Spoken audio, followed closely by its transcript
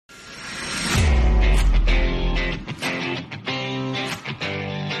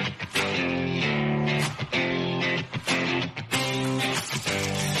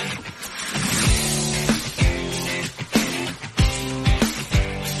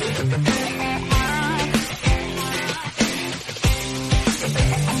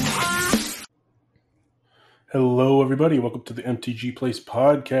Hello, everybody. Welcome to the MTG Place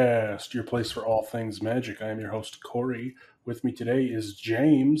podcast, your place for all things magic. I am your host, Corey. With me today is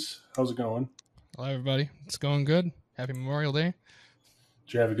James. How's it going? Hello, everybody. It's going good. Happy Memorial Day.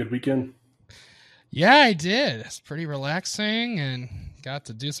 Did you have a good weekend? Yeah, I did. It's pretty relaxing and got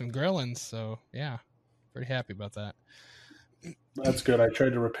to do some grilling. So, yeah, pretty happy about that. That's good. I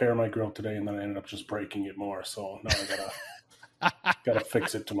tried to repair my grill today, and then I ended up just breaking it more. So now I gotta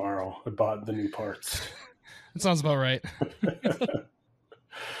fix it tomorrow. I bought the new parts. That sounds about right.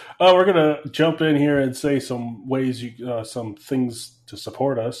 We're gonna jump in here and say some ways some things to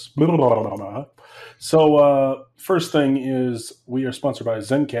support us. So, first thing is we are sponsored by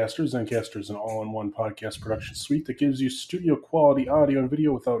Zencastr. Zencastr is an all-in-one podcast production suite that gives you studio quality audio and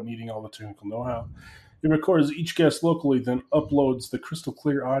video without needing all the technical know-how. It records each guest locally, then uploads the crystal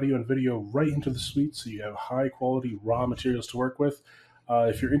clear audio and video right into the suite, so you have high-quality raw materials to work with.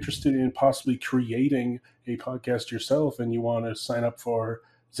 If you're interested in possibly creating a podcast yourself and you want to sign up for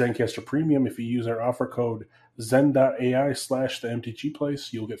Zencastr Premium, if you use our offer code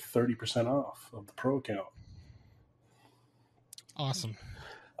zen.ai/theMTGplace, you'll get 30% off of the pro account. Awesome.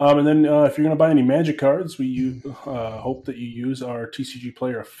 And then if you're going to buy any Magic cards, we hope that you use our TCG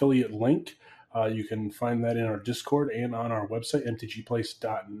Player affiliate link. You can find that in our Discord and on our website,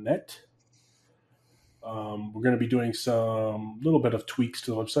 mtgplace.net. We're going to be doing some little bit of tweaks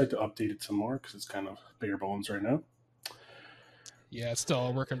to the website to update it some more because it's kind of bare bones right now. Yeah, it's still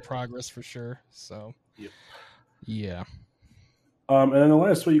a work in progress for sure. So, yep. Yeah. And then the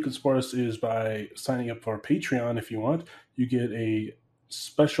last way you can support us is by signing up for Patreon if you want. You get a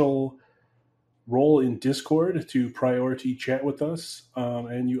special role in Discord to priority chat with us.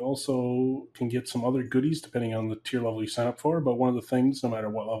 And you also can get some other goodies depending on the tier level you sign up for. But one of the things, no matter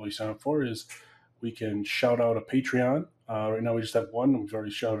what level you sign up for, is we can shout out a Patreon. Right now we just have one, and we've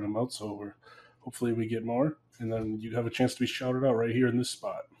already shouted them out, so hopefully we get more. And then you have a chance to be shouted out right here in this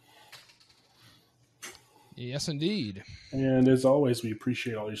spot. Yes, indeed. And as always, we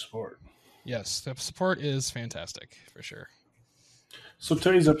appreciate all your support. Yes, the support is fantastic, for sure. So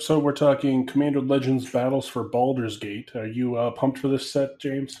today's episode, we're talking Commander Legends Battles for Baldur's Gate. Are you pumped for this set,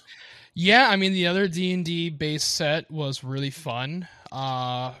 James? Yeah, I mean, the other D&D base set was really fun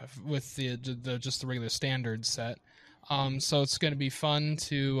with the just the regular standard set. So it's going to be fun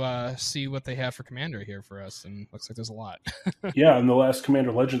to see what they have for Commander here for us, and looks like there's a lot. Yeah, and the last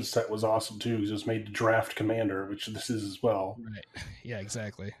Commander Legends set was awesome, too, because it was made to draft Commander, which this is as well. Right. Yeah,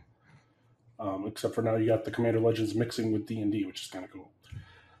 exactly. Except for now you got the Commander Legends mixing with D&D, which is kind of cool.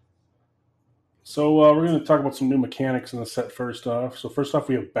 So we're going to talk about some new mechanics in the set first off. So first off,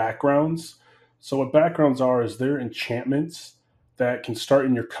 we have backgrounds. So what backgrounds are is they're enchantments that can start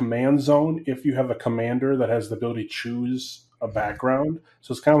in your command zone if you have a commander that has the ability to choose a background.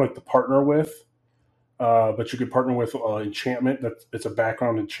 So it's kind of like the partner with, but you could partner with enchantment it's a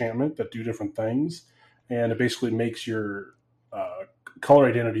background enchantment that do different things, and it basically makes your color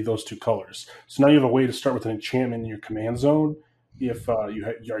identity those two colors. So now you have a way to start with an enchantment in your command zone if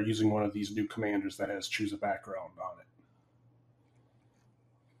you are using one of these new commanders that has choose a background on it.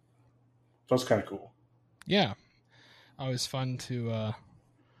 So that's kind of cool. Yeah. Always fun to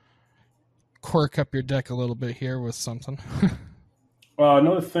quirk up your deck a little bit here with something.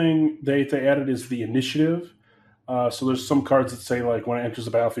 Another thing they added is the initiative. So there's some cards that say, like, when it enters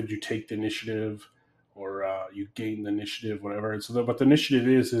the battlefield, you take the initiative, or you gain the initiative, whatever. And so what the initiative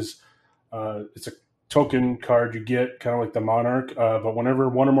is it's a token card you get, kind of like the Monarch. But whenever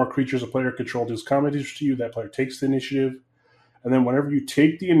one or more creatures a player controls does combat damage to you, that player takes the initiative. And then whenever you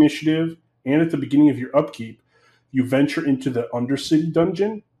take the initiative, and at the beginning of your upkeep, you venture into the Undercity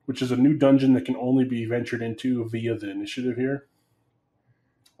dungeon, which is a new dungeon that can only be ventured into via the initiative here,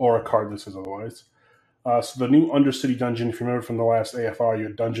 or a card that says otherwise. So the new Undercity dungeon, if you remember from the last AFR, you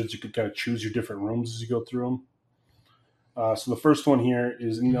had dungeons, you could kind of choose your different rooms as you go through them. So the first one here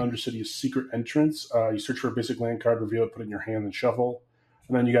is in the Undercity is Secret Entrance. You search for a basic land card, reveal it, put it in your hand, and shuffle.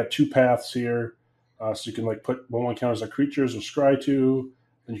 And then you got two paths here. So you can like put 1/1 counters on creatures or scry to.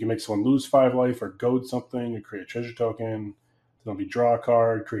 Then you can make someone lose 5 life or goad something, or create a treasure token. Then there'll be draw a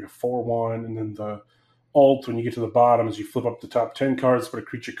card, create a 4/1, and then the alt, when you get to the bottom, is you flip up the top 10 cards, put a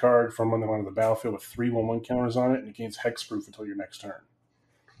creature card from one on the battlefield with 3 1/1 counters on it, and it gains hexproof until your next turn.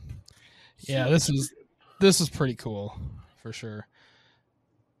 So yeah, this is pretty cool for sure.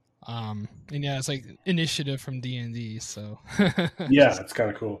 And yeah, it's like initiative from D&D, so yeah, it's kind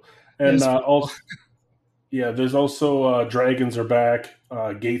of cool. And also, yeah, there's also dragons are back,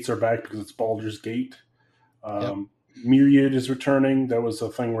 gates are back because it's Baldur's Gate. Yep. Myriad is returning. That was a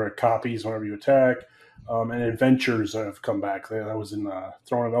thing where it copies whenever you attack. And Adventures have come back. That was in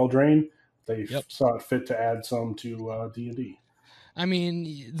Throne of Eldraine. They Yep. saw it fit to add some to D&D. I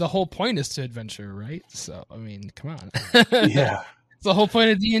mean, the whole point is to adventure, right? So, I mean, come on. Yeah. It's the whole point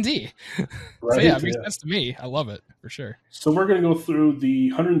of D&D. Right. So, yeah, it makes sense to me. I love it, for sure. So we're going to go through the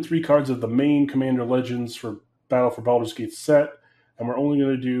 103 cards of the main Commander Legends for Battle for Baldur's Gate set, and we're only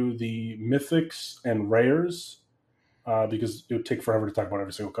going to do the Mythics and Rares because it would take forever to talk about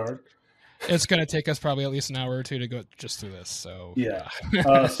every single card. It's going to take us probably at least an hour or two to go just through this. So yeah.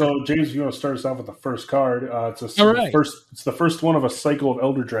 So James, if you want to start us off with the first card, it's the first one of a cycle of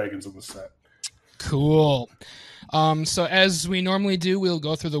Elder Dragons in the set. Cool. So as we normally do, we'll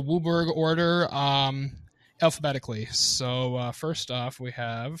go through the Wooburg order alphabetically. So first off, we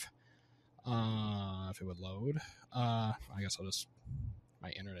have, if it would load, I guess my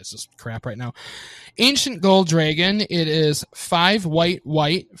internet is just crap right now. Ancient Gold Dragon. It is 5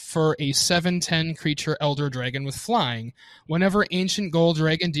 white for a 7/10 creature Elder Dragon with flying. Whenever Ancient Gold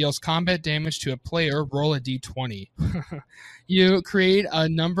Dragon deals combat damage to a player, roll a d20. You create a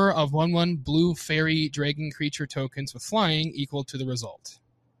number of 1/1 blue fairy dragon creature tokens with flying equal to the result.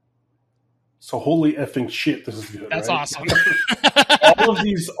 So holy effing shit, this is good. That's right? awesome. all of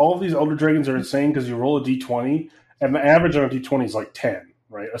these Elder Dragons are insane because you roll a d20, and the average on a d20 is like 10.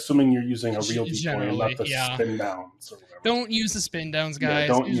 Right, assuming you're using a real d20 and not the spin downs or whatever. Don't use the spin downs, guys. Yeah,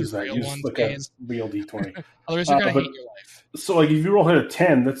 don't use that. Use like a real d20. Otherwise, you're gonna hate your life. So, like, if you roll hit a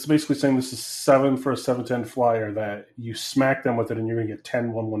 10, that's basically saying this is 7 for a 7/10 flyer. That you smack them with it, and you're gonna get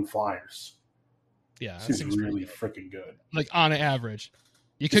 10 1/1 flyers. Yeah, that seems really freaking good. Like on average,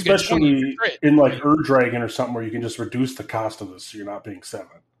 you could especially get in like Dragon or something where you can just reduce the cost of this, so you're not paying 7.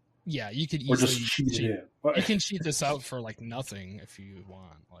 Yeah, you could easily just cheat it in. You can cheat this out for like nothing if you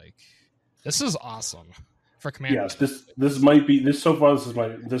want. Like, this is awesome for Commander. Yes, this might be this so far.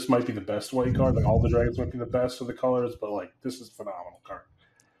 This might be the best white card. Like all the dragons might be the best of the colors, but like this is a phenomenal card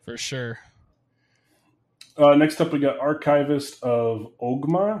for sure. Next up, we got Archivist of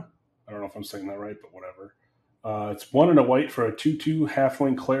Ogma. I don't know if I'm saying that right, but whatever. It's 1 and a white for a 2/2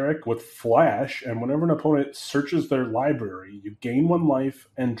 halfling cleric with flash, and whenever an opponent searches their library, you gain 1 life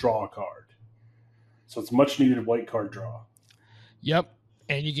and draw a card. So it's much needed white card draw. Yep,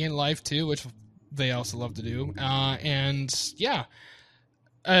 and you gain life too, which they also love to do. And yeah,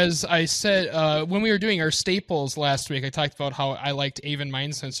 as I said, when we were doing our staples last week, I talked about how I liked Aven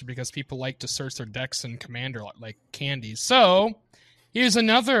Mindsensor because people like to search their decks in Commander like candy. So here's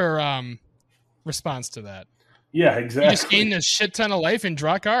another response to that. Yeah, exactly. You just gain a shit ton of life and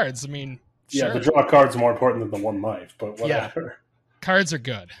draw cards. I mean, yeah, the draw card's more important than the 1 life, but whatever. Yeah, cards are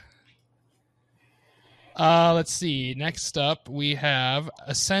good. Let's see. Next up, we have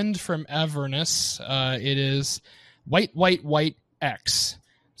Ascend from Avernus. It is white X.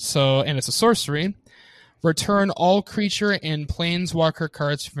 So, and it's a sorcery. Return all creature and planeswalker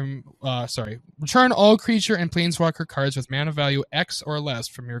cards Return all creature and planeswalker cards with mana value X or less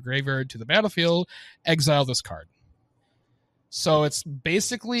from your graveyard to the battlefield. Exile this card. So it's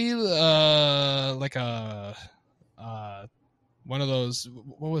basically like a one of those.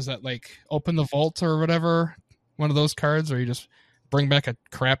 What was that? Like Open the Vault or whatever. One of those cards where you just bring back a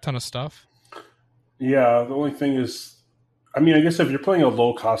crap ton of stuff. Yeah, the only thing is, I mean, I guess if you're playing a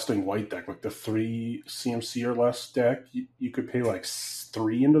low-costing white deck, like the 3 CMC or less deck, you could pay like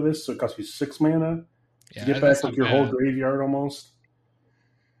 3 into this, so it costs you 6 mana to get back like your whole graveyard almost.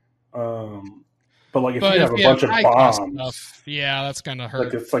 But like if you have a bunch of bombs, stuff, yeah, that's gonna hurt.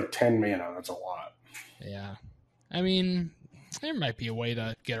 Like it's like 10 mana. That's a lot. Yeah, I mean, there might be a way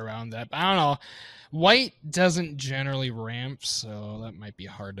to get around that, but I don't know. White doesn't generally ramp, so that might be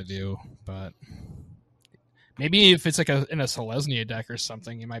hard to do, but. Maybe if it's like in a Selesnya deck or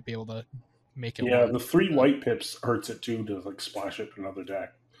something, you might be able to make it. Yeah, the 3 white pips hurts it too to like splash it to another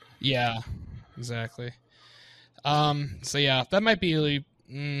deck. Yeah, exactly. So yeah, that might be really.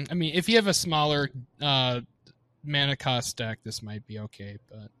 I mean, if you have a smaller mana cost deck, this might be okay,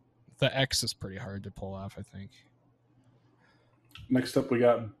 but the X is pretty hard to pull off, I think. Next up, we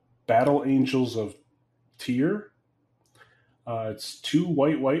got Battle Angels of Tyr. It's 2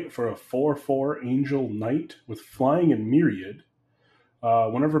 white for a 4/4 Angel Knight with flying and myriad.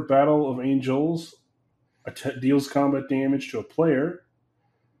 Whenever Battle of Angels deals combat damage to a player,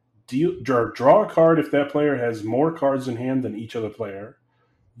 draw a card if that player has more cards in hand than each other player.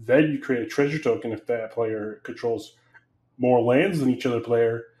 Then you create a treasure token if that player controls more lands than each other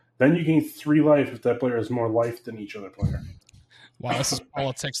player. Then you gain 3 life if that player has more life than each other player. Wow, this is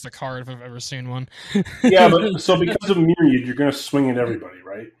politics the card if I've ever seen one. Yeah, but so because of Myriad, you're going to swing at everybody,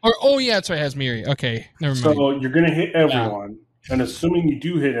 right? Or oh yeah, that's right, it has Miri. Okay, never mind. So you're going to hit Yeah, everyone, and assuming you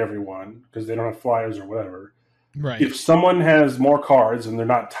do hit everyone because they don't have flyers or whatever, right. if someone has more cards and they're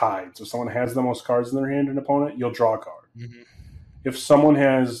not tied, so someone has the most cards in their hand, an opponent, you'll draw a card. Hmm. If someone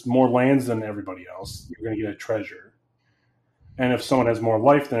has more lands than everybody else, you're going to get a treasure. And if someone has more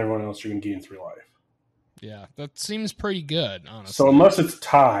life than everyone else, you're going to gain 3 life. Yeah, that seems pretty good, So honestly. unless it's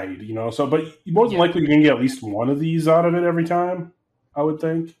tied, so but more than Yeah, likely you're going to get at least one of these out of it every time, I would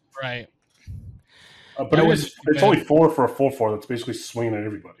think. right. But That wouldn't be it's bad. only 4 for a full 4. That's basically swinging at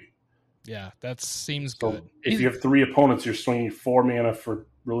everybody. Yeah, that seems So good. if you have 3 opponents, you're swinging 4 mana for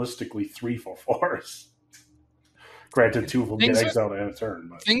realistically 3 full 4s. Granted, 2 of them get Things with exiled at a turn,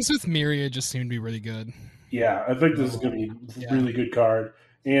 but things with Myriad just seem to be really good. yeah, I think this is going to be a Yeah. really good card,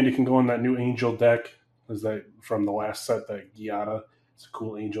 and it can go in that new Angel deck. Is that from the last set? That Giada, it's a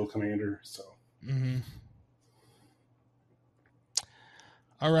cool Angel commander. So Hmm.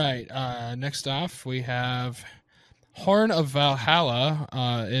 All right. Next off, we have Horn of Valhalla.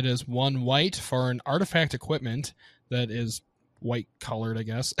 It is 1 white for an artifact equipment that is white colored, I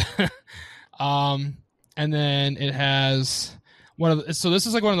guess. And then it has so this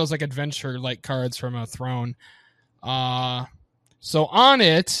is like one of those like adventure like cards from a throne. So on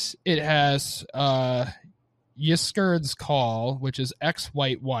it, it has Yiskard's Call, which is X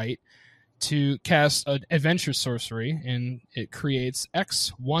white white to cast an adventure sorcery, and it creates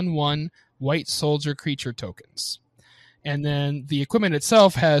X 1/1 white soldier creature tokens. And then the equipment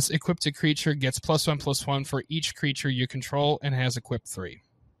itself has equipped a creature, gets +1/+1 for each creature you control, and has equip 3.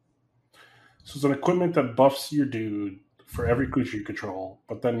 So it's an equipment that buffs your dude for every creature you control,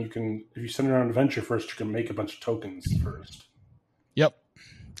 but then you can, if you send it on adventure first, you can make a bunch of tokens first. Yep.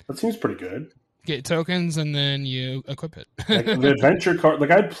 That seems pretty good. Get tokens and then you equip it. Like the adventure card,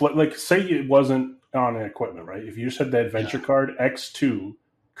 like I'd play, like say it wasn't on an equipment, right? If you just had the adventure Yeah. card X2,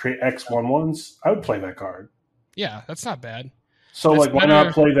 create X 1/1s, I would play that card. Yeah, that's not bad. So That's like, why not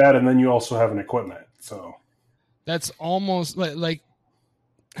better. play that and then you also have an equipment? So That's almost like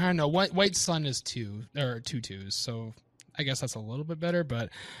I don't know. White Sun is 2 or 2/2s, so I guess that's a little bit better. But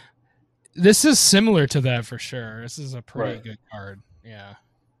this is similar to that for sure. This is a pretty right, good card. Yeah.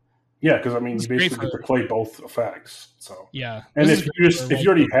 yeah, because I mean, This you is great basically for get to play both effects. So, yeah. and This is great for if you like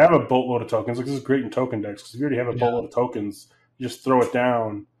already have a boatload of tokens, like this is great in token decks. Because if you already have a yeah. boatload of tokens, you just throw it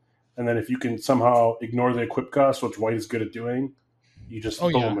down, and then if you can somehow ignore the equip cost, which white is good at doing, you just Oh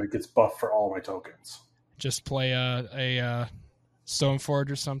yeah. boom, it gets buffed for all my tokens. Just play a Stoneforge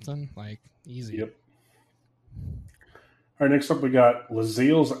or something like easy. Yep. All right, next up we got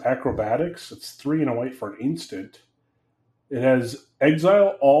Laziel's Acrobatics. It's 3 and a white for an instant. It has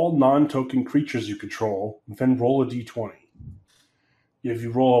exile all non-token creatures you control, then roll a d20. If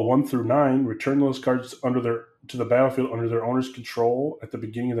you roll a 1 through 9, return those cards to the battlefield under their owner's control at the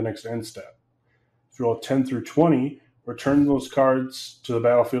beginning of the next end step. If you roll a 10 through 20, return those cards to the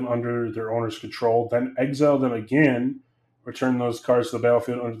battlefield under their owner's control, then exile them again, return those cards to the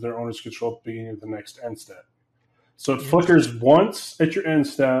battlefield under their owner's control at the beginning of the next end step. So it flickers once at your end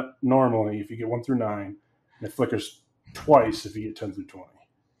step normally if you get 1 through 9, and it flickers twice if you get 10 through 20.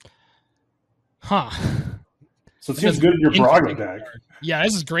 Huh. So it seems good in your Braga deck. Card. Yeah,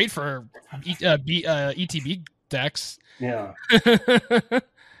 this is great for ETB decks. Yeah.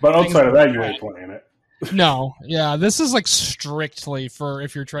 But outside of that, you ain't playing it. No, yeah, this is like strictly for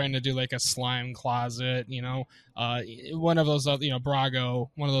if you're trying to do like a slime closet, one of those other, Brago,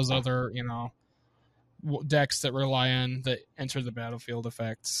 one of those other, decks that rely on the enter the battlefield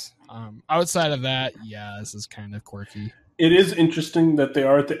effects. Outside of that, yeah, this is kind of quirky. It is interesting that they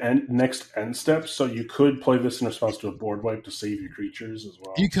are at the next end step, so you could play this in response to a board wipe to save your creatures as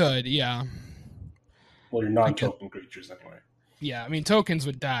well. You could, yeah. Well, your non-token creatures anyway. Yeah, I mean tokens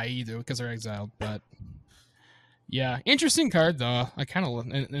would die either because they're exiled, but yeah, interesting card though. I kind of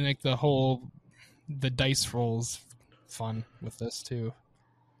like the dice rolls fun with this too.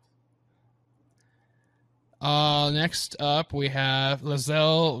 Next up we have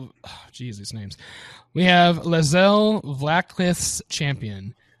Lazel. Oh, Jesus names. We have Lazel Vlaklith's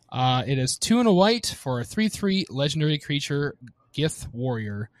Champion. It is 2 and a white for a 3/3 legendary creature, Gith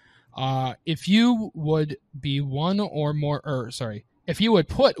Warrior. If you would be if you would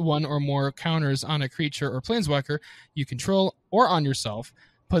put 1 or more counters on a creature or planeswalker you control or on yourself,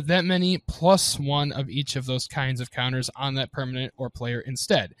 put that many +1 of each of those kinds of counters on that permanent or player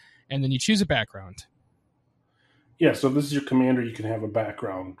instead, and then you choose a background. Yeah, so if this is your commander, you can have a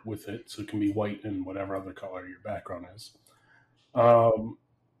background with it, so it can be white and whatever other color your background is.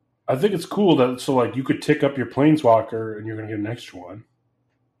 I I think it's cool that so like you could tick up your planeswalker and you're going to get an extra one.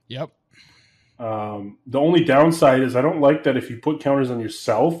 Yep. The only downside is I don't like that if you put counters on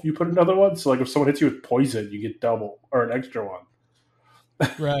yourself, you put another one. So like if someone hits you with poison, you get double or an extra one.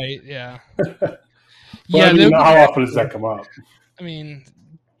 Right. Yeah. But I Yeah. mean, They'll be how often does after. that come up? I mean,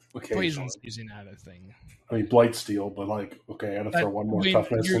 poison's Occasionally. usually not a thing. I mean, blight steel, but like, okay, I got to But throw one more when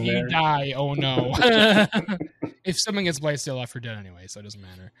toughness in you there. die, oh no! If someone gets blight still off, you're dead anyway, so it doesn't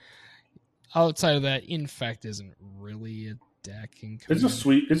matter. Outside of that, infect isn't really a decking command.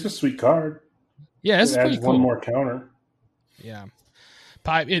 It's a sweet card. Yeah, it's It pretty adds cool. one more counter. Yeah,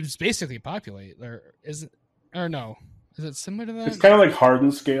 it's basically populate. Or is it? Or no? Is it similar to that? It's kind of like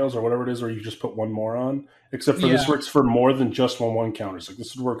hardened scales or whatever it is, where you just put one more on. Except for this works for more than just one counters. Like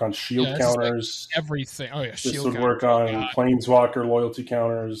this would work on shield counters. Like everything. Oh yeah, shield. This would work on planeswalker loyalty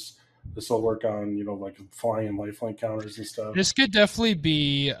counters. This will work on like flying and lifelink counters and stuff. This could definitely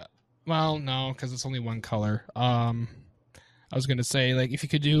be. Well, no, because it's only one color. I was gonna say, like, if you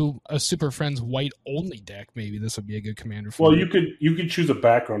could do a Super Friends white only deck, maybe this would be a good commander for. Well, you could choose a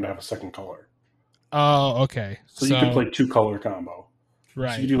background to have a second color. Oh, okay. So you could play 2-color combo.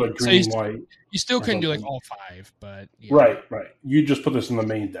 Right. So you do like green, white. You still couldn't do like all 5, but yeah. Right. You just put this in the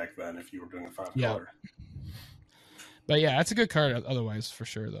main deck then if you were doing a 5-color. But yeah, it's a good card otherwise for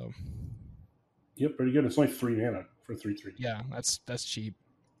sure though. Yep, pretty good. It's only 3 mana for 3/3. Yeah, that's cheap.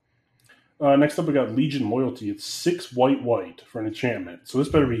 Next up, we got Legion Loyalty. It's 6 white for an enchantment. So this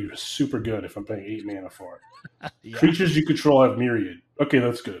better be super good if I'm paying 8 mana for it. Yeah. Creatures you control have Myriad. Okay,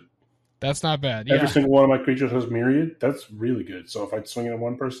 that's good. That's not bad. Every single one of my creatures has Myriad. That's really good. So if I swing it at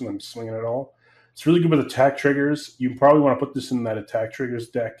one person, I'm swinging it all. It's really good with attack triggers. You probably want to put this in that attack triggers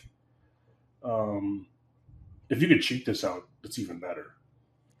deck. If you could cheat this out, it's even better.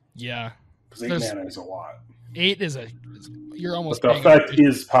 Yeah. Because 8 mana is a lot. 8 is you're almost. But the effect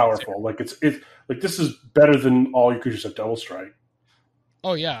is powerful. Like it's like this is better than all your creatures have double strike.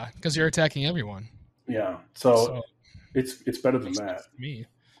 Oh yeah, because you're attacking everyone. Yeah, so it's better than that. Me.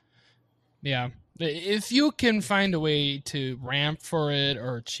 Yeah, if you can find a way to ramp for it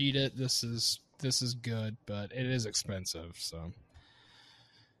or cheat it, this is good, but it is expensive. So,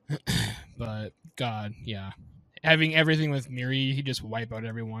 but God, yeah, having everything with Miri, he just wipe out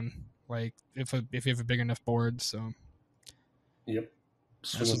everyone. Like if you have a big enough board, so. Yep.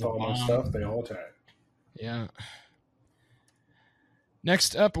 Swing with all my stuff, they all attack. Yeah.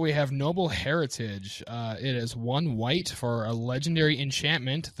 Next up, we have Noble Heritage. It is 1 white for a legendary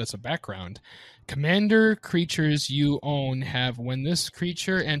enchantment that's a background. Commander creatures you own have, when this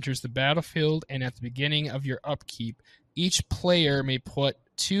creature enters the battlefield and at the beginning of your upkeep, each player may put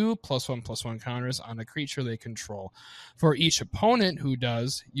 2 +1/+1 counters on a creature they control. For each opponent who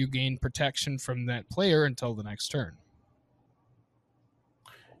does, you gain protection from that player until the next turn.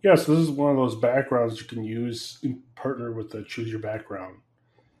 Yeah, so this is one of those backgrounds you can use in partner with the choose your background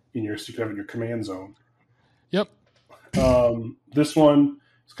in your command zone. Yep. This one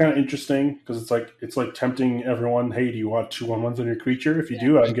is kind of interesting because it's like tempting everyone. Hey, do you want 2/1/1s on your creature? If you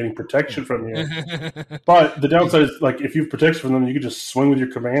do, I'm getting protection from you. But the downside is like if you have protection from them, you can just swing with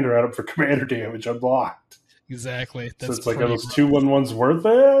your commander at them for commander damage unblocked. Exactly. So it's like, are those 2/1/1s worth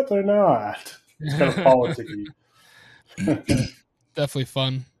it or not? It's kind of politicky. Definitely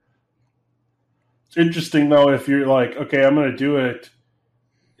fun. It's interesting though if you're like, okay, I'm going to do it,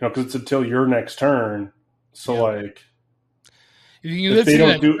 because it's until your next turn. So like, if they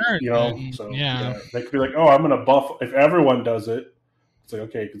don't do, then, they could be like, oh, I'm going to buff. If everyone does it, it's like,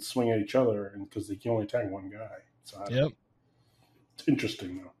 okay, you can swing at each other, and because they can only attack one guy. So it's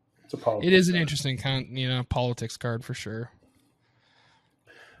interesting though. It's a politics. It is an interesting politics card for sure.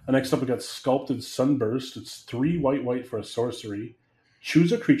 Next up, we got Sculpted Sunburst. It's 3 white for a sorcery.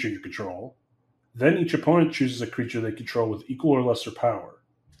 Choose a creature you control. Then each opponent chooses a creature they control with equal or lesser power.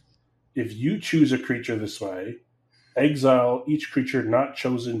 If you choose a creature this way, exile each creature not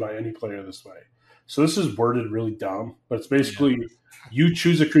chosen by any player this way. So this is worded really dumb, but it's basically you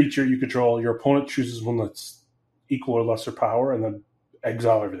choose a creature you control, your opponent chooses one that's equal or lesser power, and then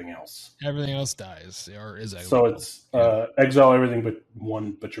exile everything else. Everything else dies or is exiled. So it's exile everything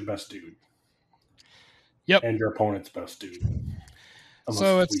but your best dude. Yep. And your opponent's best dude.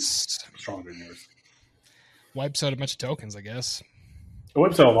 So it's stronger than yours. Wipes out a bunch of tokens, I guess. It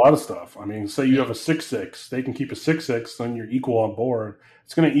wipes out a lot of stuff. I mean, say you have a 6/6, they can keep a 6/6, then you're equal on board.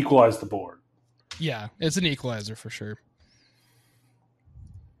 It's going to equalize the board. Yeah, it's an equalizer for sure.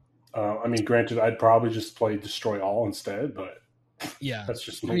 I mean, granted, I'd probably just play Destroy All instead, but that's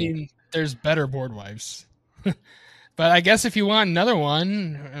just me. I mean, there's better board wipes. But I guess if you want another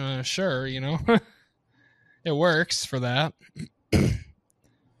one, sure, it works for that.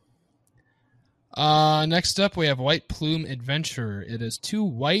 Next up, we have White Plume Adventurer. It is 2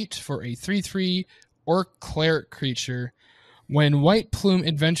 white for a 3/3 Orc Cleric creature. When White Plume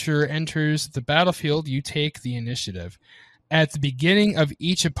Adventurer enters the battlefield, you take the initiative. At the beginning of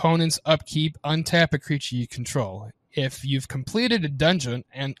each opponent's upkeep, untap a creature you control. If you've completed a dungeon,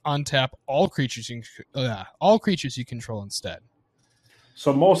 and untap all creatures you control instead.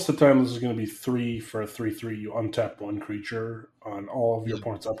 So most of the time, this is going to be 3 for a 3/3. You untap 1 creature on all of your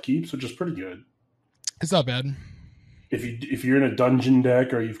opponent's upkeeps, which is pretty good. It's not bad. If you're in a dungeon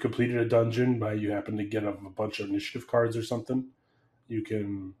deck or you've completed a dungeon, but you happen to get a bunch of initiative cards or something, you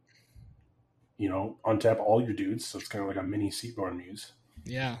can, untap all your dudes. So it's kind of like a mini Seaborn Muse.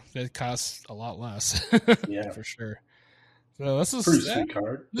 Yeah, it costs a lot less. Yeah, for sure. So this is pretty sweet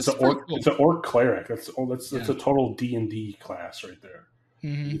card. It's an orc. Cool. It's an orc cleric. That's a total D&D class right there.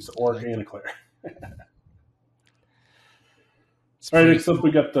 Mm-hmm. It's an orc and a cleric. All right, next up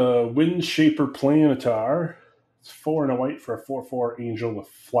we got the Windshaper Planetar. It's 4 and a white for a 4/4 angel with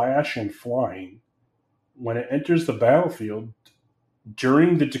flash and flying. When it enters the battlefield,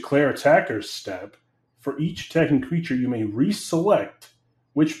 during the declare attacker's step, for each attacking creature, you may reselect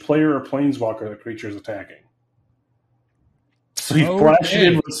which player or planeswalker the creature is attacking. So you flash it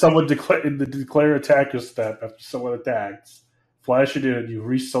in when someone in the declare attacker's step after someone attacks. Flash it in and you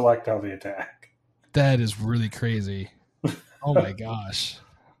reselect how they attack. That is really crazy. Oh my gosh.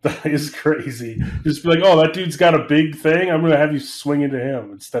 That is crazy. Just be like, oh, that dude's got a big thing. I'm going to have you swing into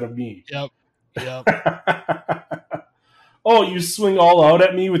him instead of me. Yep. Oh, you swing all out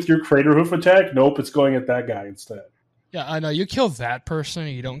at me with your Crater Hoof attack? Nope, it's going at that guy instead. Yeah, I know. You kill that person,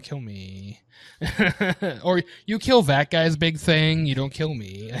 you don't kill me. Or you kill that guy's big thing, you don't kill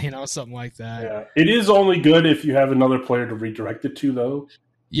me. Something like that. Yeah, it is only good if you have another player to redirect it to, though.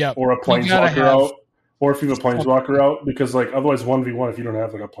 Yeah. Or a planeswalker out. Or if you have a planeswalker out, because otherwise 1v1, if you don't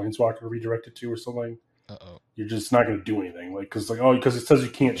have a planeswalker to redirect it to or something, you're just not going to do anything. Because it says you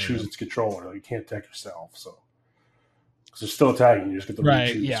can't choose its controller, you can't attack yourself. So because they're still attacking, you just get the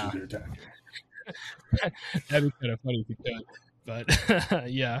right choose who they're attacking. That'd be kind of funny if you could,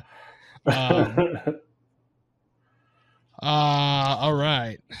 but yeah. All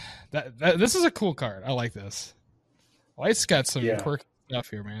right. This is a cool card. I like this. White's got some quirky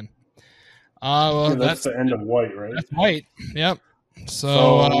stuff here, man. That's the end of white, right? That's white. Yep.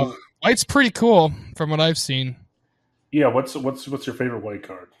 So white's pretty cool from what I've seen. Yeah. What's your favorite white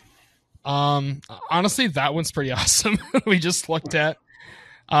card? Honestly, that one's pretty awesome. We just looked at,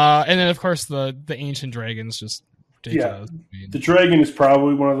 and then of course the ancient dragon's just ridiculous. Yeah, the dragon is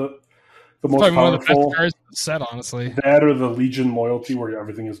probably one of the most powerful. One of the best cards set, honestly. That or the Legion Loyalty, where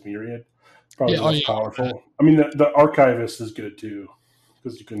everything is myriad. Probably the most powerful. I mean, the Archivist is good too,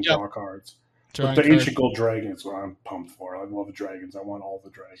 because you can draw cards. But the Ancient Gold Dragon is what I'm pumped for. I love the dragons. I want all the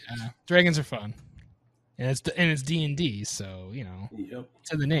dragons. Yeah. Dragons are fun. And it's D&D, so,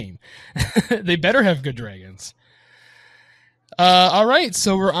 it's in the name. They better have good dragons. All right,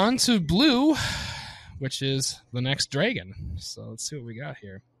 so we're on to blue, which is the next dragon. So let's see what we got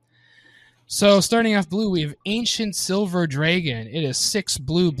here. So starting off blue, we have Ancient Silver Dragon. It is 6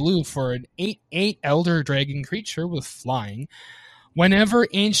 blue for an 8/8 Elder Dragon creature with flying. Whenever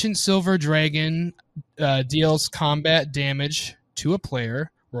Ancient Silver Dragon deals combat damage to a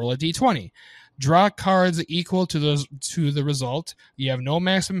player, roll a d20. Draw cards equal to the result. You have no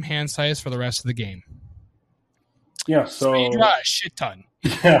maximum hand size for the rest of the game. Yeah, so you draw a shit ton.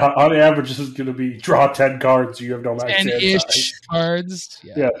 Yeah, on average, this is going to be draw 10 cards. You have no max hand size. 10-ish cards.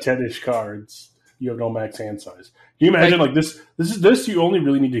 Yeah, 10-ish cards. You have no max hand size. Can you imagine this? You only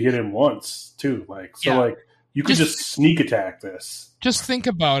really need to hit him once too. You could just sneak attack this. Just think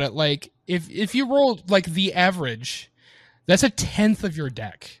about it. If you roll the average, that's 1/10 of your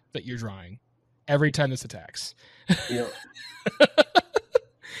deck that you're drawing every time this attacks. Yeah.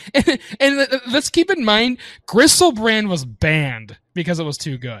 and let's keep in mind, Gristlebrand was banned because it was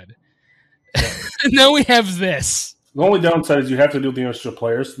too good. Yeah. Now we have this. The only downside is you have to deal with the extra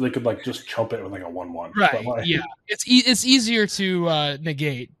players, so they could just chump it with a 1/1. Right? Yeah, it's easier to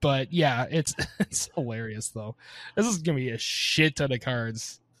negate, but yeah, it's hilarious though. This is gonna be a shit ton of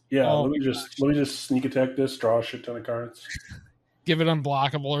cards. Yeah, let me just sneak attack this, draw a shit ton of cards, give it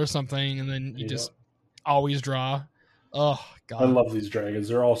unblockable or something, and then you just always draw. Oh god, I love these dragons.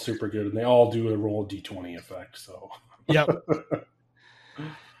 They're all super good, and they all do a roll d20 effect. So yep,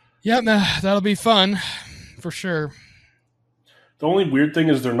 that'll be fun. For sure. The only weird thing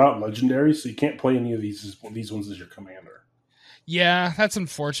is they're not legendary, so you can't play any of these ones as your commander. Yeah, that's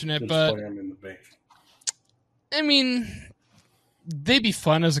unfortunate, but play them in the bank. I mean, they'd be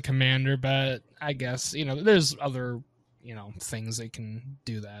fun as a commander, but I guess there's other things that can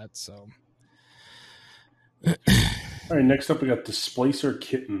do that. So All right, next up we got Displacer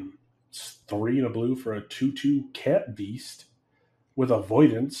Kitten. It's 3 and a blue for a 2/2 cat beast with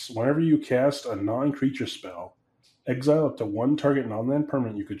avoidance. Whenever you cast a non-creature spell, exile up to one target non-land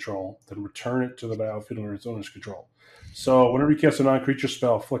permanent you control, then return it to the battlefield under its owner's control. So whenever you cast a non-creature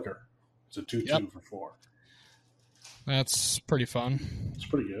spell, flicker. It's a Yep, 2/2 for 4. that's pretty fun. It's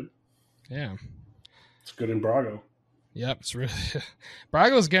pretty good. Yeah. It's good in Brago. Yep, it's really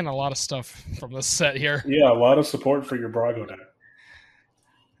Brago's getting a lot of stuff from this set here. Yeah, a lot of support for your Brago deck.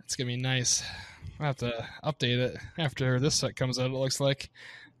 It's gonna be nice. I'll have to update it after this set comes out, it looks like.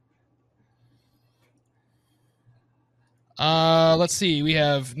 Let's see. We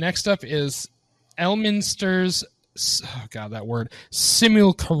have next up is Elminster's oh god, that word.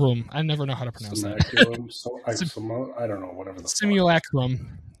 Simulacrum. I never know how to pronounce that. I don't know, whatever the fuck.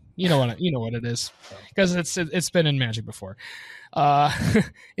 Simulacrum. You know what it is. Because it's been in Magic before.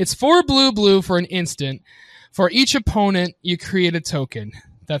 It's 4 blue for an instant. For each opponent, you create a token.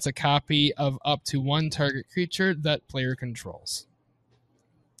 That's a copy of up to one target creature that player controls.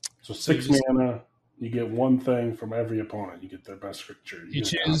 So 6 mana, you get one thing from every opponent. You get their best creature. You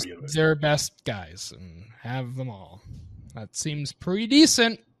choose their best guys and have them all. That seems pretty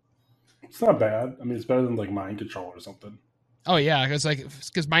decent. It's not bad. I mean, it's better than like Mind Control or something. Oh yeah, because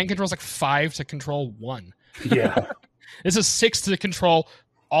Mind Control is like 5 to control 1. Yeah. This is 6 to control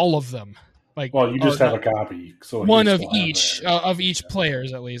all of them. Like, well, you just have a copy, so one of each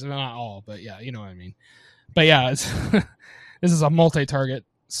players at least, not all, but yeah, you know what I mean. But yeah, it's this is a multi-target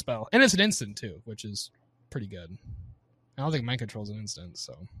spell, and it's an instant too, which is pretty good. I don't think Mind Control is an instant,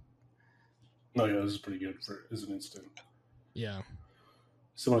 so. No, yeah, this is pretty good as an instant. Yeah.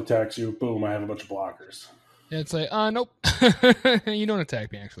 Someone attacks you, boom! I have a bunch of blockers. Yeah, it's like, nope, you don't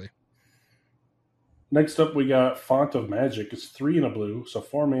attack me actually. Next up, we got Font of Magic. It's 3 and a blue, so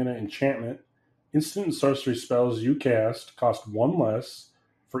 4 mana enchantment. Instant and sorcery spells you cast cost 1 less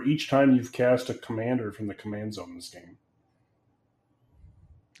for each time you've cast a commander from the command zone in this game.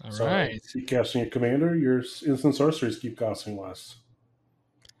 All right. If you're casting a commander, your instant sorceries keep costing less.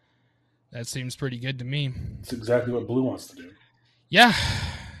 That seems pretty good to me. It's exactly what blue wants to do. Yeah,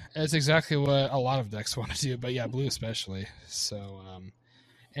 that's exactly what a lot of decks want to do, but yeah, blue especially. So,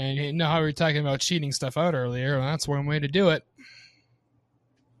 and you know how we were talking about cheating stuff out earlier? Well, that's one way to do it.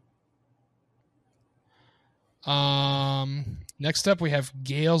 Next up, we have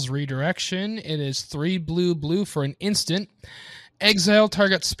Gale's Redirection. It is 3 blue for an instant. Exile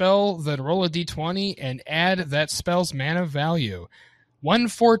target spell, then roll a d20 and add that spell's mana value. 1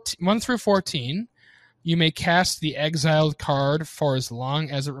 through 14, you may cast the exiled card for as long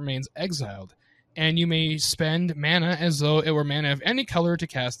as it remains exiled, and you may spend mana as though it were mana of any color to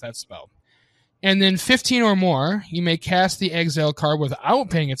cast that spell. And then 15 or more, you may cast the exile card without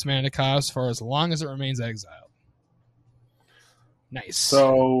paying its mana cost for as long as it remains exiled. Nice.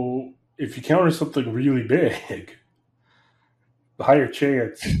 So if you counter something really big, the higher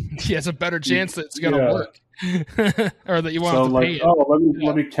chance. Yeah, it's a better chance that it's going to work. Or that you won't have to pay it. Oh,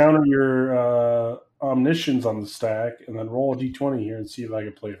 let me counter your Omniscience on the stack and then roll a d20 here and see if I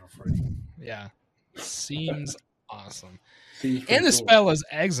can play it for free. Yeah. Seems awesome. Seems and the cool. spell is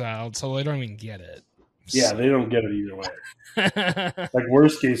exiled, so they don't even get it. Yeah, they don't get it either way. Like,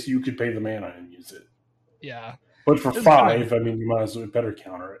 worst case, you could pay the mana and use it. Yeah. But for 5, I mean, you might as well better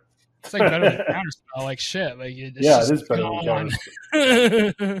counter it. It's like better than counter spell, like shit. Like it is better than counter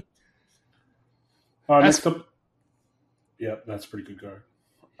spell. Next up, yeah, that's a pretty good card.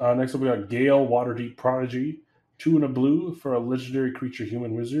 Next up, we got Gale, Waterdeep Prodigy, 2 and a blue for a legendary creature,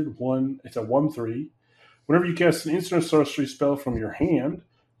 human wizard. It's a 1/3. Whenever you cast an instant or sorcery spell from your hand,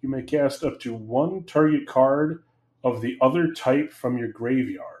 you may cast up to 1 target card of the other type from your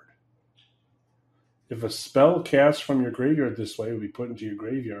graveyard. If a spell cast from your graveyard this way will be put into your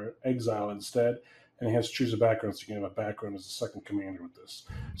graveyard, exile instead, and it has to choose a background, so you can have a background as a second commander with this.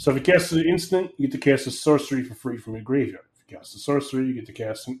 So if you cast an instant, you get to cast a sorcery for free from your graveyard. If you cast a sorcery, you get to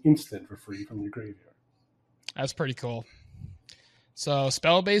cast an instant for free from your graveyard. That's pretty cool. So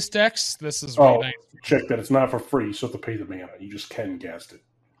spell-based decks, this is really nice. Check that. It's not for free, so you have to pay the mana. You just can cast it.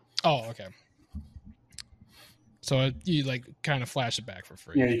 Oh, okay. So you like kind of flash it back for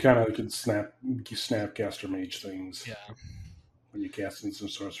free. Yeah, you kind of could snapcaster mage things. Yeah. When you cast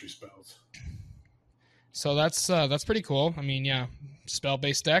instant sorcery spells. So that's pretty cool. I mean, yeah,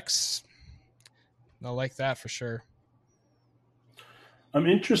 spell-based decks, I like that for sure. I'm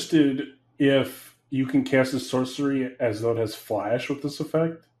interested if you can cast a sorcery as though it has flash with this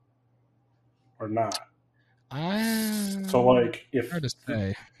effect, or not. So, like,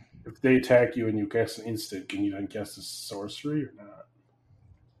 if they attack you and you cast an instant, can you then cast a sorcery or not?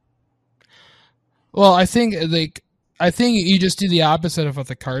 Well, I think you just do the opposite of what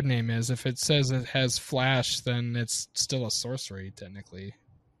the card name is. If it says it has flash, then it's still a sorcery technically,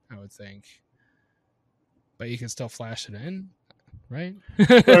 I would think. But you can still flash it in, right?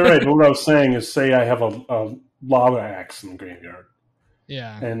 Right, right. But what I was saying is, say I have a lava axe in the graveyard,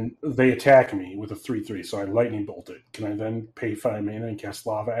 Yeah. and they attack me with a 3/3, so I lightning bolt it. Can I then pay 5 mana and cast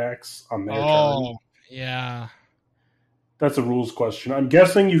lava axe on their turn? Oh, yeah. That's a rules question. I'm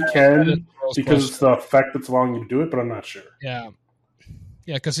guessing you That is can a gross because it's question. the effect that's allowing you to do it, but I'm not sure. Yeah.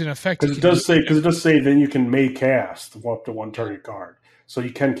 Yeah, because in effect you Because it can do does say then you can may cast up to one target card, so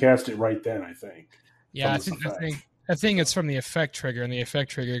you can cast it right then. I think yeah, from I this think I effect. think I think So it's from the effect trigger, and the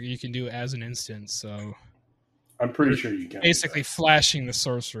effect trigger you can do as an instance, so I'm you're pretty sure you can do basically that. flashing the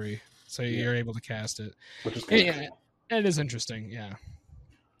sorcery, so Yeah, you're able to cast it. which is kind of Yeah, cool. it is interesting, yeah.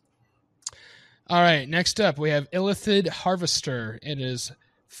 All right, next up we have Illithid Harvester. It is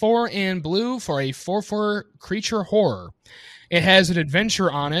 4 and blue for a 4/4 creature horror. It has an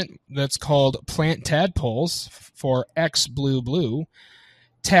adventure on it that's called Plant Tadpoles for X blue blue.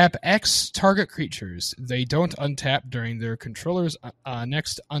 Tap X target creatures. They don't untap during their controller's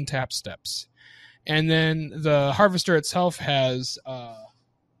next untap steps. And then the Harvester itself has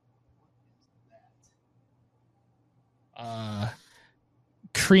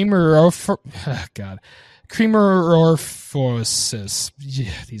Creamer God. Creamorphosis.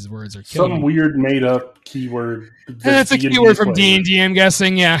 Yeah, these words are killing Some me. weird made up keyword that That's a D and D keyword from players. D&D, I'm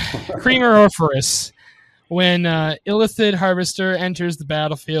guessing. Yeah. Creamorphosis. When Illithid Harvester enters the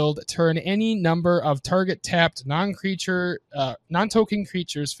battlefield, turn any number of target tapped non-token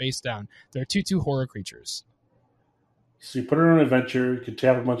creatures face down. They're 2/2 horror creatures. So you put it on an adventure. You can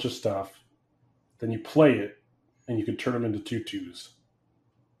tap a bunch of stuff, then you play it, and you can turn them into 2/2s.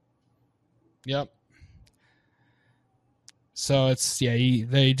 Yep. So it's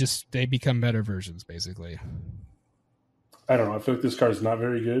they become better versions basically. I don't know. I feel like this card is not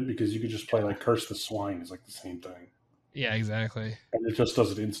very good because you could just play like Curse the Swine is like the same thing, Yeah, exactly. and it just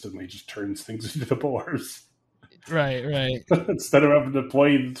does it instantly. It just turns things into the boars Right, right. instead of having to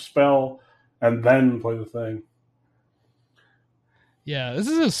play the spell and then play the thing. Yeah, this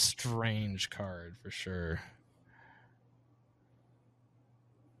is a strange card for sure.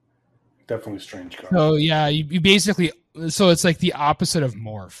 Definitely a strange card. So yeah, you basically so it's like the opposite of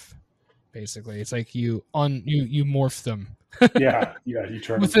morph. Basically, it's like you morph them Yeah, yeah. You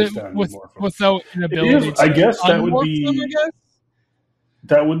turn them with it face down, you with morph them. without an It is. ability I to guess unmorph them. I guess.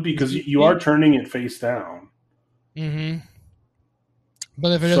 that would be because you are turning it face down. Mm-hmm.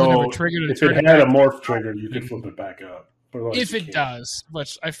 But if it doesn't have a So trigger to if it turn it had back, a morph trigger, you could then flip it back up. But otherwise, if you it can't. does,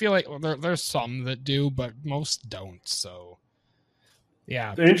 which I feel like there's some that do, but most don't. So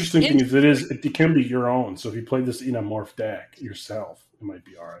yeah, The interesting thing is, interesting. it can be your own. So if you play this in a morph deck yourself, it might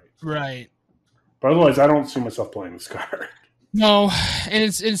be all right. Right. But otherwise, I don't see myself playing this card. No, and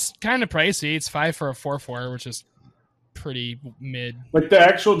it's kind of pricey. It's 5 for a 4/4, which is pretty mid. Like the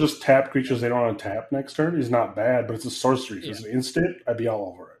actual just tap creatures they don't untap next turn is not bad, but it's a sorcery. If Yeah. it's an instant, I'd be all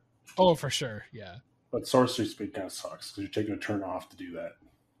over it. Oh, for sure. Yeah. But sorcery speed kind of sucks because you're taking a turn off to do that.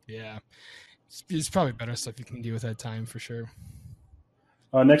 Yeah. It's probably better stuff you can do with that time for sure.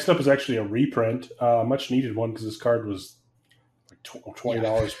 Next up is actually a reprint, much needed one because this card was like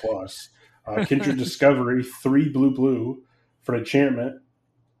 $20 plus. Kindred Discovery, 3 blue blue for enchantment.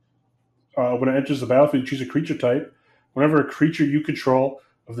 When it enters the battlefield, choose a creature type. Whenever a creature you control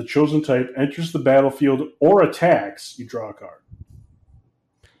of the chosen type enters the battlefield or attacks, you draw a card.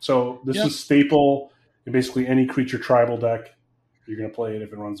 So this is staple in basically any creature tribal deck. You're going to play it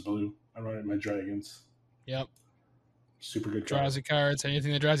if it runs blue. I run it in my dragons. Yep. Super good card. Draws you cards.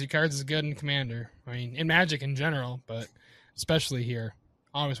 Anything that draws you cards is good in Commander. I mean, in Magic in general, but especially here.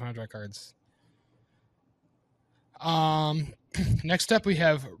 I always want to draw cards. Next up we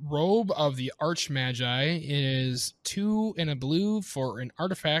have Robe of the Archmagi. It is 2 and a blue for an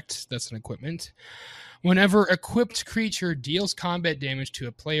artifact. That's an equipment. Whenever equipped creature deals combat damage to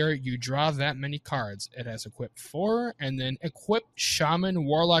a player, you draw that many cards. It has equip 4, and then equip Shaman,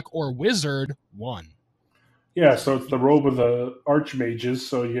 Warlock, or Wizard 1. Yeah, so it's the Robe of the Archmages.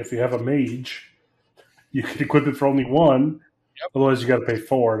 So if you have a mage, you can equip it for only 1. Yep. Otherwise, you got to pay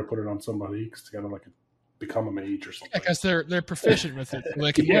 4 to put it on somebody because they got to become a mage or something. Yeah, because they're proficient with it. So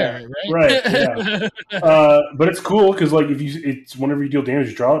they can wear it, right? Right. Yeah. But it's cool because it's whenever you deal damage,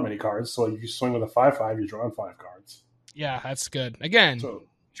 you draw that many cards. So if you swing with a 5/5, you're drawing 5 cards. Yeah, that's good. Again,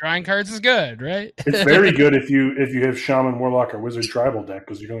 drawing cards is good, right? It's very good if you have Shaman, Warlock, or Wizard tribal deck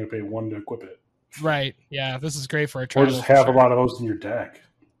because you're going to pay 1 to equip it. Right. Yeah, this is great for a tribal. Or just have a lot of those in your deck.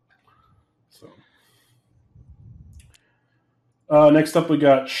 So, Next up, we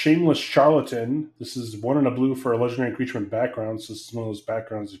got Shameless Charlatan. This is one in a blue for a legendary creature with background. So this is one of those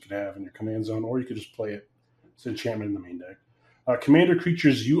backgrounds you could have in your command zone, or you could just play it. It's an enchantment in the main deck. Commander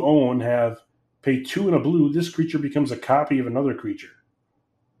creatures you own have pay 2 in a blue. This creature becomes a copy of another creature.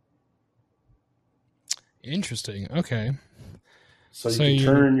 Interesting. Okay. So you can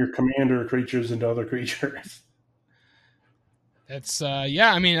turn your commander creatures into other creatures. It's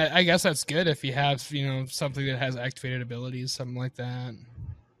yeah. I mean, I guess that's good if you have something that has activated abilities, something like that.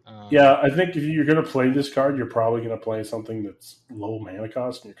 Yeah, I think if you're going to play this card, you're probably going to play something that's low mana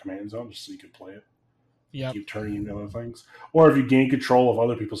cost in your command zone, just so you can play it. Yeah. Keep turning into other things, or if you gain control of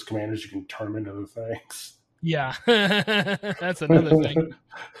other people's commanders, you can turn them into other things. Yeah, that's another thing.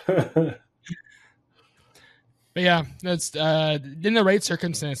 But yeah, that's in the right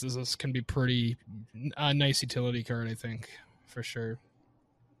circumstances, this can be pretty nice utility card, I think, for sure.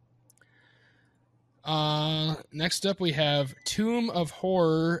 Next up, we have Tomb of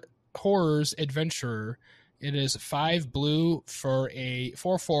Horrors Adventurer. It is 5 blue for a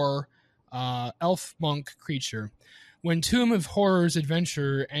 4/4 elf monk creature. When Tomb of Horrors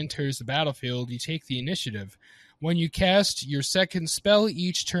Adventurer enters the battlefield, you take the initiative. When you cast your second spell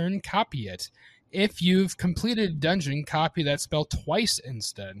each turn, copy it. If you've completed a dungeon, copy that spell twice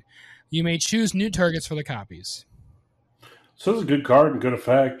instead. You may choose new targets for the copies. So it's a good card and good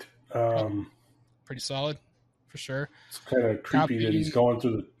effect. Pretty solid, for sure. It's kind of creepy that he's going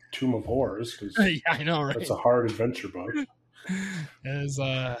through the Tomb of Horrors, because yeah, I know, right? That's a hard adventure book. It is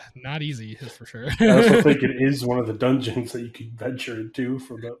not easy, for sure. I also think it is one of the dungeons that you can venture into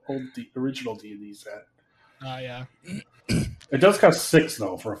from the original D&D set. Yeah. It does cost 6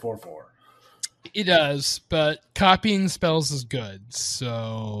 though for a 4/4. It does, but copying spells is good,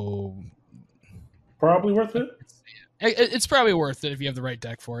 so probably worth it. It's probably worth it if you have the right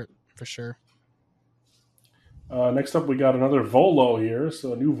deck for it, for sure. Next up, we got another Volo here.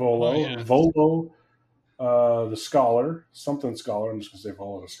 So a new Volo. Yeah. Volo, the Scholar. Something Scholar. I'm just going to say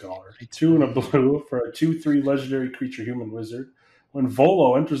Volo the Scholar. 2 in a blue for a 2/3 legendary creature human wizard. When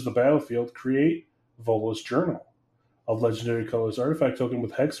Volo enters the battlefield, create Volo's Journal. A legendary colors artifact token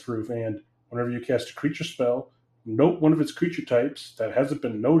with hexproof, and whenever you cast a creature spell, note one of its creature types that hasn't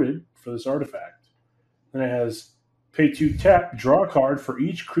been noted for this artifact. Then it has pay 2 tap, draw a card for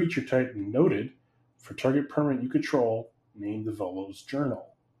each creature type noted. For target permanent you control, name the Volo's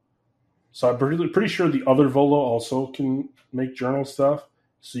Journal. So I'm pretty sure the other Volo also can make journal stuff.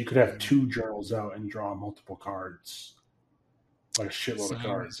 So you could have 2 journals out and draw multiple cards. Like a shitload of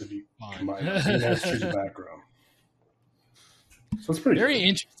cards if you combine them. And it has choose a background. So it's pretty very good.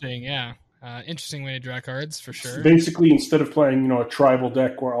 Interesting, yeah. Interesting way to draw cards, for sure. So basically, instead of playing, a tribal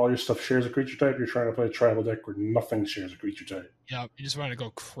deck where all your stuff shares a creature type, you're trying to play a tribal deck where nothing shares a creature type. Yeah, you just want to go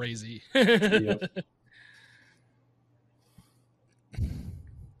crazy. Yep.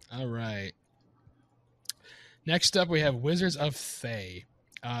 All right. Next up, we have Wizards of Thay.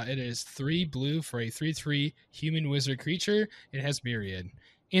 It is 3 blue for a 3/3 human wizard creature. It has Myriad.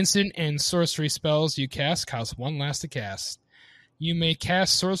 Instant and sorcery spells you cast cost 1 last to cast. You may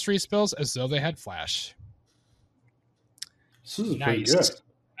cast sorcery spells as though they had flash. This is pretty good.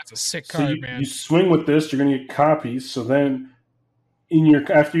 That's a sick card, man. You swing with this, you're going to get copies. So then,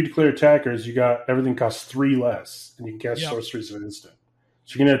 after you declare attackers, you got everything costs 3 less, and you can cast sorceries in an instant.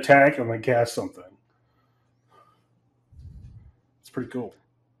 So you're going to attack and then cast something. It's pretty cool.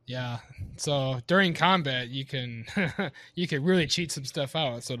 Yeah. So during combat, you can really cheat some stuff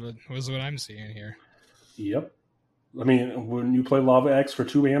out. So that was what I'm seeing here. Yep. I mean, when you play Lava Axe for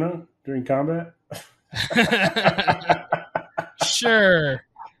 2 mana during combat? Sure.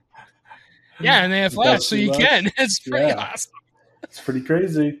 Yeah, and they have flash, so you can. It's pretty awesome. It's pretty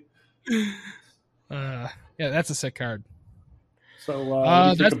crazy. Yeah, that's a sick card.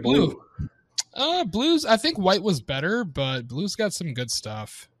 So that's blue. Blues, I think white was better, but blue's got some good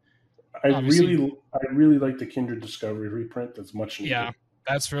stuff. I really like the Kindred Discovery reprint. That's much needed. Yeah,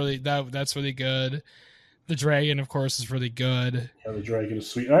 that's really good. The dragon, of course, is really good. Yeah, the dragon is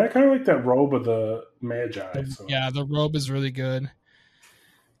sweet. I kind of like that robe of the Magi. Yeah, the robe is really good.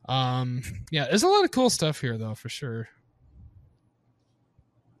 Yeah, there's a lot of cool stuff here, though, for sure.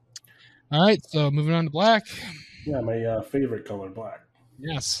 All right, so moving on to black. Yeah, my favorite color, black.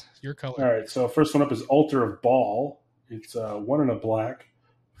 Yes, your color. All right, so first one up is Altar of Baal. It's 1 in a black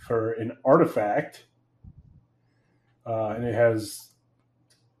for an artifact, and it has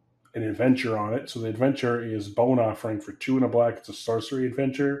an adventure on it. So the adventure is Bone Offering for 2 in a black. It's a sorcery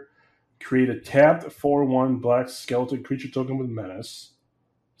adventure. Create a tapped 4/1 black skeleton creature token with menace.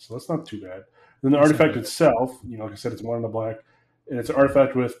 So that's not too bad. Then the artifact itself, like I said, it's 1 in a black, and it's an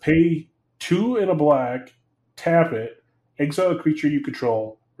artifact with pay 2 in a black, tap it, Exile a creature you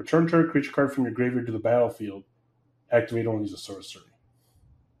control. Return target creature card from your graveyard to the battlefield. Activate only as a sorcery.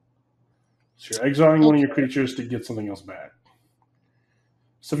 So you're exiling one of your creatures to get something else back.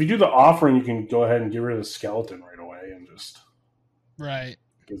 So if you do the offering, you can go ahead and get rid of the skeleton right away and just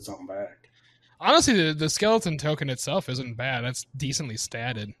get something back. Honestly, the skeleton token itself isn't bad. That's decently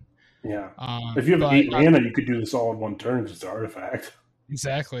statted. Yeah. If you have 8 mana, you could do this all in one turn because it's an artifact.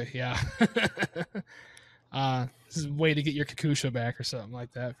 Exactly, yeah. This is a way to get your Kakusha back or something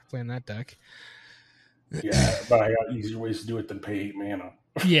like that for playing that deck. Yeah, but I got easier ways to do it than pay 8 mana.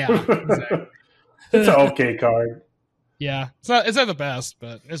 Yeah, exactly. It's an okay card. Yeah, it's not the best,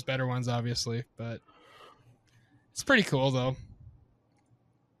 but there's better ones, obviously. But it's pretty cool, though.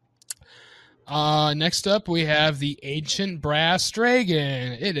 Next up, we have the Ancient Brass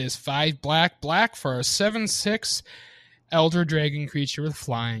Dragon. It is 5 black for a 7/6 Elder Dragon creature with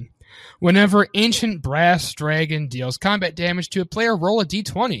flying. Whenever Ancient Brass Dragon deals combat damage to a player, roll a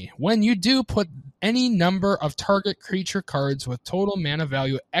d20. When you do, put any number of target creature cards with total mana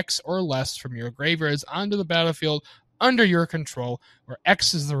value X or less from your graveyards onto the battlefield under your control, where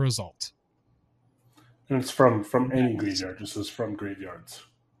X is the result. And it's from any graveyard. This is from graveyards.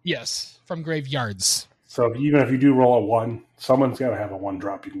 Yes, from graveyards. So even if you do roll a 1, someone's got to have a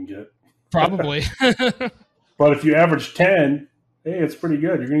 1-drop you can get. Probably. But if you average 10, hey, it's pretty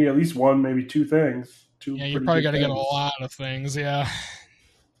good. You're going to get at least 1, maybe 2 things. Yeah, you're probably going to get a lot of things, yeah.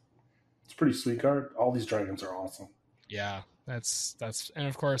 It's a pretty sweet card. All these dragons are awesome. Yeah, that's and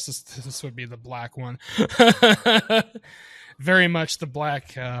of course this would be the black one. Very much the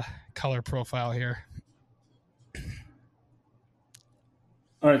black color profile here.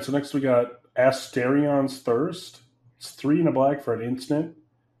 All right, so next we got Asterion's Thirst. It's 3 and a black for an instant.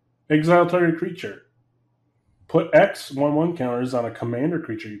 Exile target creature. Put X 1/1 counters on a commander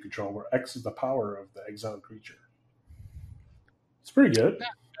creature you control, where X is the power of the exiled creature. It's pretty good. Not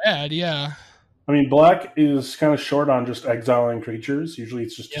bad, yeah. I mean, black is kind of short on just exiling creatures. Usually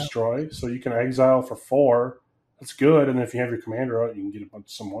it's just destroy. So you can exile for 4. That's good. And if you have your commander out, you can get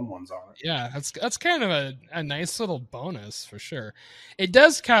some 1/1s on it. Yeah, that's kind of a nice little bonus for sure. It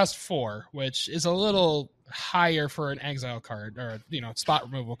does cost 4, which is a little higher for an exile card or spot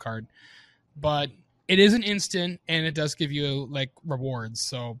removal card. But it is an instant, and it does give you like rewards.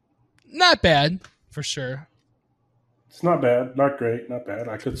 So not bad for sure. It's not bad, not great, not bad.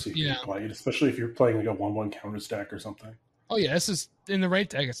 I could see it being Yeah. played, especially if you're playing like a 1/1 counter stack or something. Oh yeah, this is in the right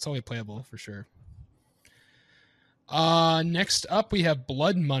deck. It's totally playable for sure. Next up we have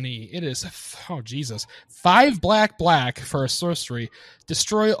Blood Money. It is 5 black for a sorcery.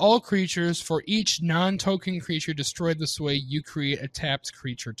 Destroy all creatures. For each non-token creature destroyed this way, you create a tapped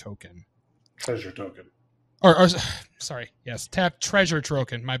creature token. Treasure token. Or sorry, yes, tapped treasure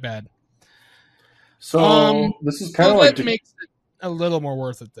token. My bad. So this is kind of like that makes it a little more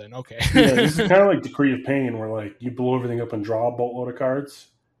worth it then. Okay. Yeah, this is kind of like Decree of Pain, where like you blow everything up and draw a boatload of cards.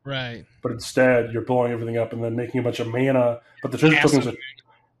 Right. But instead, you're blowing everything up and then making a bunch of mana. But the treasure tokens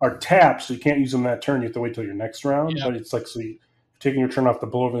are tapped, so you can't use them that turn. You have to wait till your next round. Yep. But it's like, so you're taking your turn off to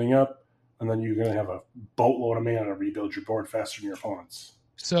blow everything up, and then you're going to have a boatload of mana to rebuild your board faster than your opponents.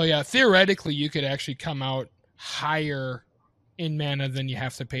 So, yeah, theoretically, you could actually come out higher in mana than you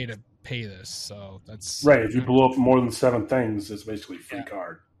have to pay this. So that's right. If you blow up more than 7 things, it's basically a free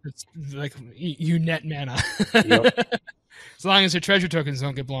card. It's like you net mana. Yep. As long as your treasure tokens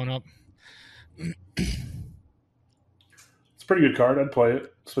don't get blown up. It's a pretty good card. I'd play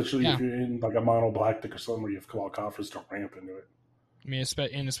it, especially if you're in like a mono black deck or something where you have Cabal Coffers to ramp into it. I mean,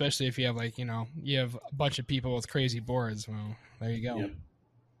 especially if you have you have a bunch of people with crazy boards. Well, there you go. Yep.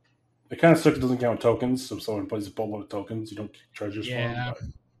 It kind of sucks. It doesn't count tokens. So if someone plays a boatload of tokens, you don't get treasures for them. But...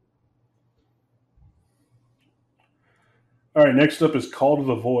 All right, next up is Call to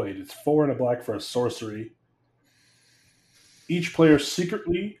the Void. It's 4 and a black for a sorcery. Each player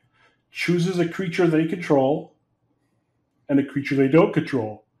secretly chooses a creature they control and a creature they don't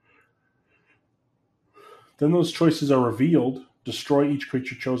control. Then those choices are revealed. Destroy each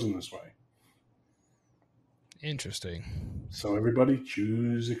creature chosen this way. Interesting. So everybody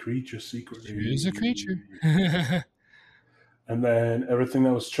choose a creature secretly. Choose a creature. And then everything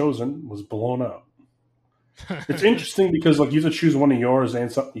that was chosen was blown up. It's interesting because like you have to choose one of yours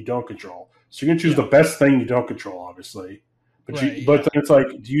and something you don't control. So you're going to choose the best thing you don't control, obviously. But then it's like,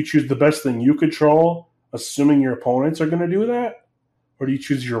 do you choose the best thing you control, assuming your opponents are going to do that? Or do you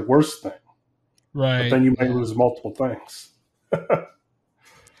choose your worst thing? Right. But then you might lose multiple things.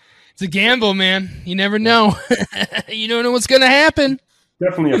 It's a gamble, man. You never know. You don't know what's going to happen.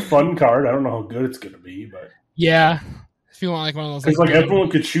 Definitely a fun card. I don't know how good it's going to be, but... Yeah. If you want like one of those... Because like everyone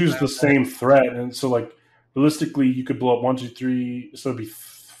could choose the same threat, and so like realistically, you could blow up one, two, three. So it'd be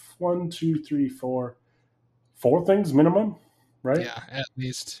one, two, three, four things minimum, right? Yeah, at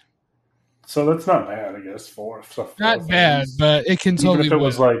least. So that's not bad, I guess. Four Not bad, things. but it can Even totally if it win.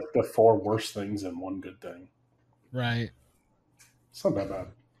 was like the four worst things and one good thing, Right. it's not that bad.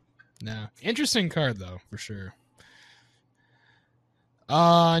 No. Interesting card though, for sure.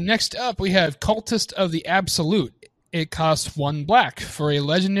 Next up we have Cultist of the Absolute. It costs 1 black for a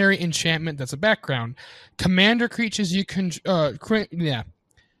legendary enchantment that's a background. Commander creatures you can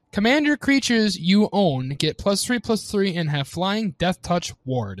Commander creatures you own get +3/+3 and have flying death touch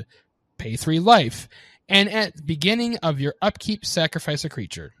ward. Pay 3 life. And at the beginning of your upkeep, sacrifice a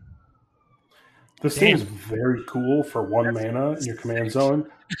creature. This thing Damn. is very cool for 1 mana in your command zone.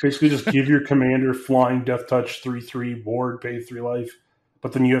 Basically, just give your commander flying death touch 3/3 ward, pay 3 life.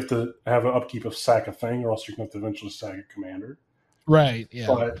 But then you have to have an upkeep of sack a thing, or else you're going to have to eventually sack a commander. Right, yeah.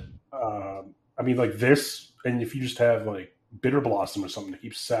 But I mean, like this, and if you just have like Bitter Blossom or something to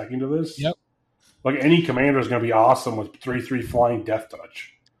keep sacking to this, Yep. like any commander is going to be awesome with 3/3 flying death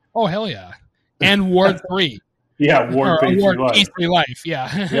touch. Oh, hell yeah. And ward 3. Yeah, ward pay 3 ward life. pay 3 life,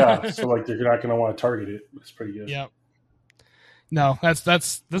 yeah. Yeah, so like you're not going to want to target it. It's pretty good. Yep. No, I'd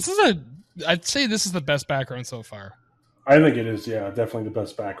say this is the best background so far. I think it is, yeah, definitely the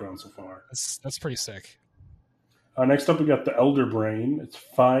best background so far. That's pretty sick. Next up, we got the Elder Brain. It's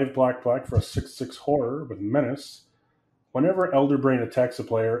 5 black for a 6/6 horror with menace. Whenever Elder Brain attacks a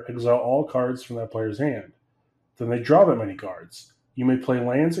player, exile all cards from that player's hand. Then they draw that many cards. You may play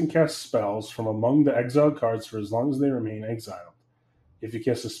lands and cast spells from among the exiled cards for as long as they remain exiled. If you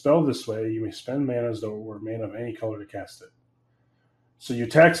cast a spell this way, you may spend mana as though it were mana of any color to cast it. So you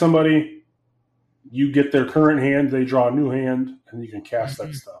attack somebody, you get their current hand, they draw a new hand, and you can cast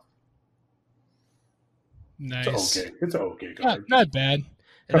that stuff. Nice. It's okay. It's an okay card. Not bad. It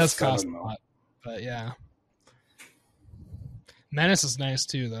That's does cost 7, a lot, but yeah. Menace is nice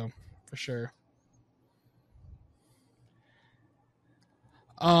too, though, for sure.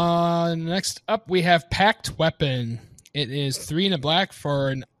 Next up, we have Pact Weapon. It is 3 and a black for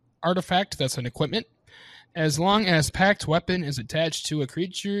an artifact that's an equipment. As long as Pact Weapon is attached to a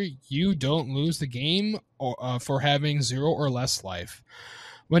creature, you don't lose the game for having 0 or less life.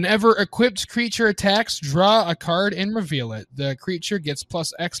 Whenever equipped creature attacks, draw a card and reveal it. The creature gets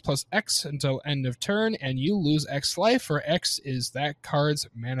 +X/+X until end of turn, and you lose X life, where X is that card's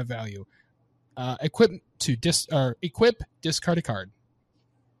mana value. Equip, discard a card.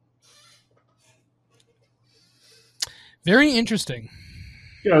 Very interesting.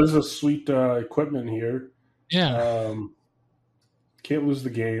 Yeah, there's a sweet equipment here. Yeah. Can't lose the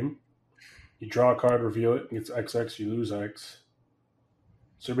game. You draw a card, reveal it, and it's XX, you lose X.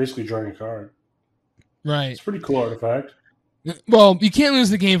 So you're basically drawing a card. Right. It's a pretty cool artifact. Well, you can't lose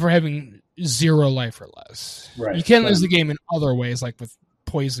the game for having 0 life or less. Right. You can't lose the game in other ways, like with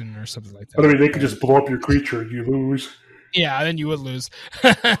poison or something like that. But I mean, they could just blow up your creature and you lose. Yeah, then you would lose.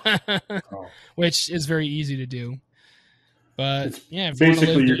 Which is very easy to do. But yeah,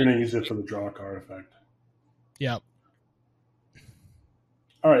 basically you're going to use it for the draw card effect. Yep.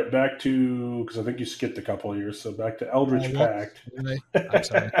 All right, back to, because I think you skipped a couple here, so back to Eldritch Pact. I'm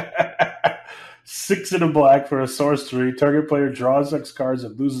sorry. 6 and a black for a sorcery. Target player draws X cards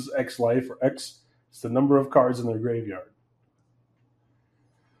and loses X life, or X is the number of cards in their graveyard.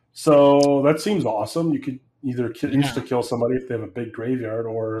 So that seems awesome. You could either insta-kill somebody if they have a big graveyard,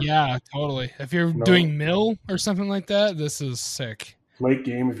 or... Yeah, totally. If you're doing mill or something like that, this is sick. Late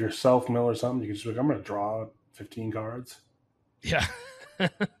game, if you're self-mill or something, you can just be like, I'm going to draw 15 cards. Yeah.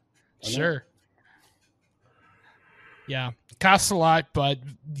 Sure. Yeah. Costs a lot, but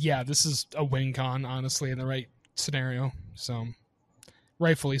yeah, this is a win con, honestly, in the right scenario. So,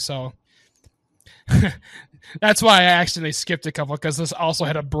 rightfully so. That's why I actually skipped a couple, because this also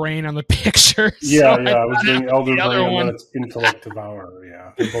had a brain on the picture. Yeah, so yeah. I was doing Elder Brain one. and it's Intellect Devourer.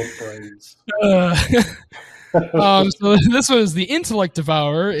 Yeah, they're both brains. So this was the Intellect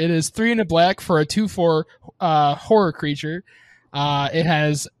Devourer. It is 3 and a black for a 2/4 horror creature. It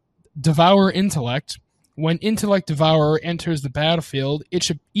has Devour Intellect. When Intellect Devourer enters the battlefield,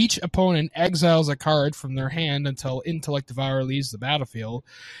 each opponent exiles a card from their hand until Intellect Devourer leaves the battlefield.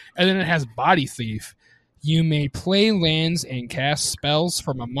 And then it has Body Thief. You may play lands and cast spells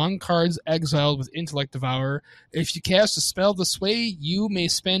from among cards exiled with Intellect Devourer. If you cast a spell this way, you may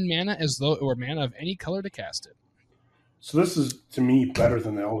spend mana as though it were mana of any color to cast it. So this is, to me, better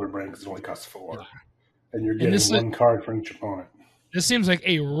than the Elder Brain because it only costs 4. Yeah. And you're getting one card for each opponent. This seems like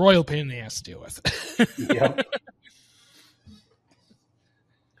a royal pain in the ass to deal with. Yep.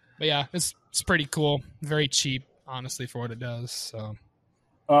 But yeah, it's pretty cool. Very cheap, honestly, for what it does. So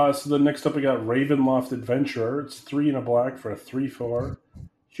So the next up we got Ravenloft Adventurer. It's 3 and a black for a 3/4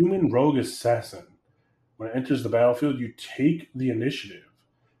 human rogue assassin. When it enters the battlefield, you take the initiative.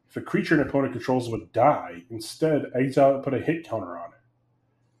 If a creature an opponent controls would die, instead exile and put a hit counter on it.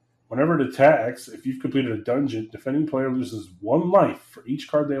 Whenever it attacks, if you've completed a dungeon, defending player loses 1 life for each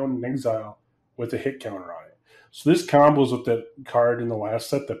card they own in exile with a hit counter on it. So this combos with that card in the last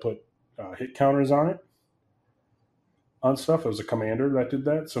set that put hit counters on it, on stuff. It was a commander that did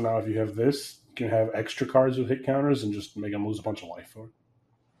that. So now if you have this, you can have extra cards with hit counters and just make them lose a bunch of life for it.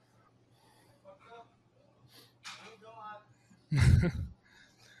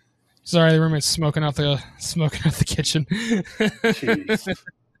 Sorry, the roommate's smoking out the kitchen. Jeez.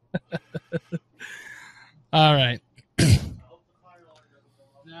 All right. No,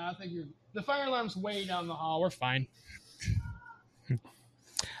 I think the fire alarm's way down the hall. We're fine.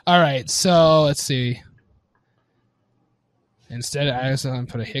 All right, so let's see. Instead, I also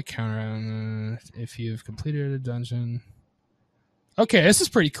put a hit counter on if you've completed a dungeon. Okay, this is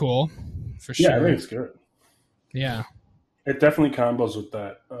pretty cool, for sure. Yeah, I think it's good. Yeah. It definitely combos with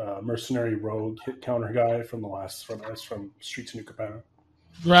that mercenary rogue hit counter guy from Streets of New Capenna.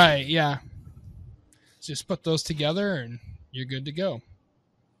 Right, yeah. Just put those together and you're good to go.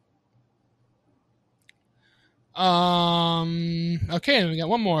 Okay, we got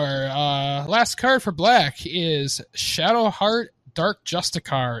one more. Last card for black is Shadowheart Dark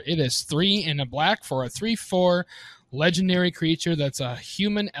Justicar. It is 3 and a black for a 3/4 legendary creature that's a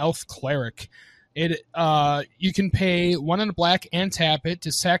human elf cleric. It you can pay 1 and a black and tap it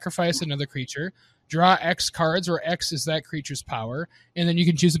to sacrifice another creature. Draw X cards, where X is that creature's power, and then you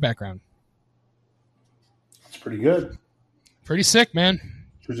can choose a background. It's pretty good. Pretty sick, man.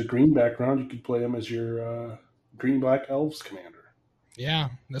 There's a green background. You could play him as your green-black elves commander. Yeah,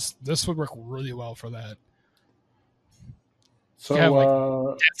 this would work really well for that. So, have, like,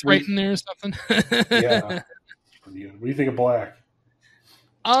 Death right in there or something. Yeah, pretty good. What do you think of black?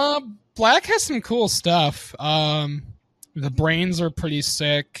 Black has some cool stuff. The brains are pretty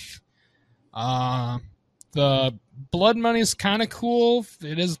sick. The blood money's kind of cool.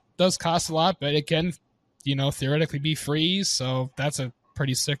 It does cost a lot, but it can, theoretically be free. So that's a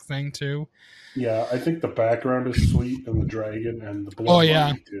pretty sick thing too. Yeah, I think the background is sweet, and the dragon and the blood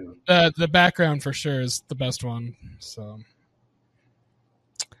money too. The background for sure is the best one. So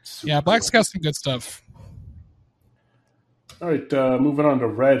super Black's cool. Got some good stuff. All right, moving on to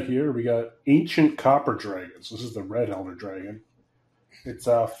red here. We got Ancient Copper Dragons. This is the red Elder Dragon. It's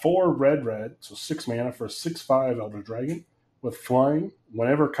 4 red, so 6 mana for a 6/5 Elder Dragon with flying.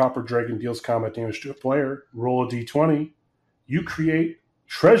 Whenever Copper Dragon deals combat damage to a player, roll a d20. You create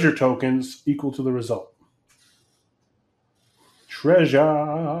treasure tokens equal to the result. Treasure.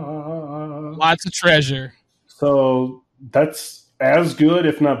 Lots of treasure. So that's as good,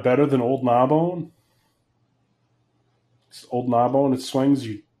 if not better, than Old Gnawbone. Old Gnawbone, it swings,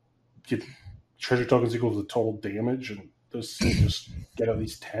 you get treasure tokens equal to the total damage, and this you just get at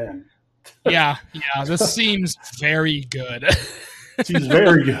least 10. Yeah, this seems very good. Seems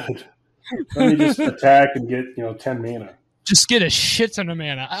very good. Let me just attack and get 10 mana. Just get a shit ton of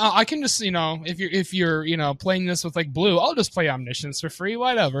mana. I can just if you're playing this with like blue, I'll just play Omniscience for free,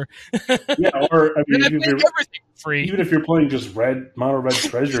 whatever. Yeah, or I mean, everything free. Even if you're playing just mono red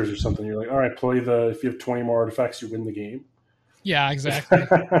treasures or something, you're like, all right, play if you have 20 more artifacts, you win the game. Yeah, exactly.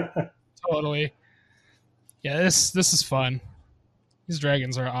 Totally. Yeah, this is fun. These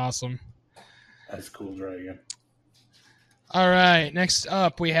dragons are awesome. That's a cool dragon. All right, next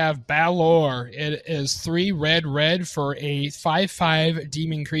up we have Baldur. It is 3 red for a 5/5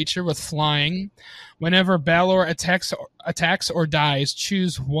 demon creature with flying. Whenever Baldur attacks or dies,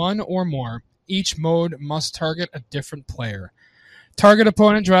 choose one or more. Each mode must target a different player. Target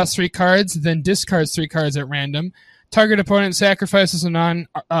opponent draws 3 cards, then discards 3 cards at random. Target opponent sacrifices a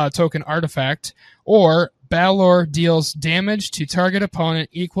non-token artifact, or Baldur deals damage to target opponent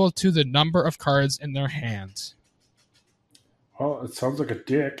equal to the number of cards in their hands. Well, it sounds like a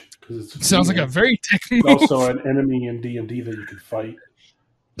dick. It sounds like a very dick move. Also an enemy in D&D that you can fight.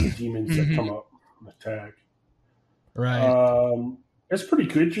 The demons that come up and attack. Right. It's pretty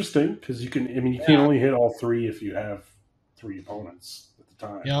interesting because you can only hit all 3 if you have 3 opponents at the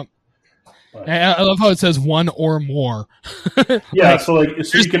time. Yep. But I love how it says 1 or more. Yeah, so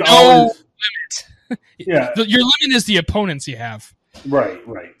you can always limit. Yeah. Your limit is the opponents you have. Right.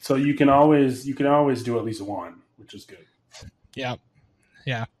 So you can always do at least 1, which is good. Yeah.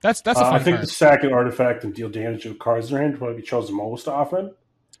 That's a fun I think card. the sack an artifact and deal damage to cards in their hand probably be chosen most often.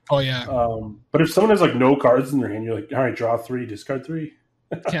 Oh yeah. But if someone has no cards in their hand, you're like, all right, draw 3, discard 3.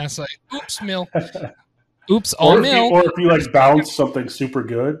 Yeah, it's like, oops, mill. Oops, all nil. Or if you like bounce something super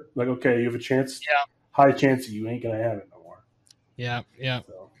good, like okay, you have a chance, Yeah. high chance that you ain't gonna have it no more. Yeah, yeah,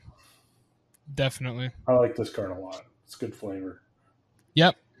 So definitely. I like this card a lot. It's good flavor.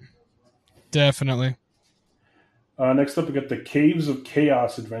 Yep, definitely. Next up, we got the Caves of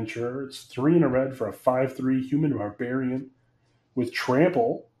Chaos Adventure. It's 3 in a red for a 5/3 human barbarian with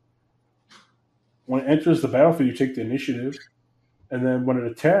trample. When it enters the battlefield, you take the initiative, and then when it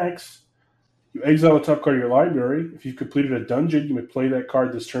attacks, you exile the top card of your library. If you've completed a dungeon, you may play that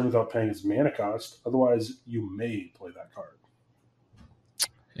card this turn without paying its mana cost. Otherwise, you may play that card. So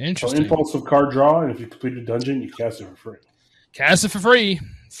Interesting. impulsive card draw, and if you complete a dungeon, you cast it for free. Cast it for free.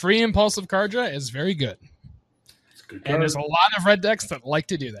 Free impulsive card draw is very good. It's a good And card. there's a lot of red decks that like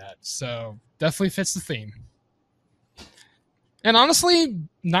to do that. So definitely fits the theme. And honestly,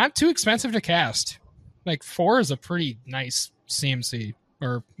 not too expensive to cast. Like 4 is a pretty nice CMC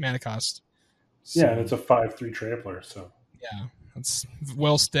or mana cost. So, Yeah, and it's a 5/3 trampler, so yeah, it's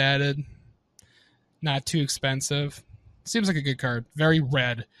well statted. Not too expensive. Seems like a good card. Very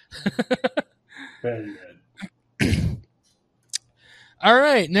red. very red. All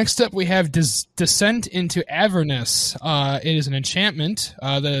right, next up we have Descent into Avernus. It is an enchantment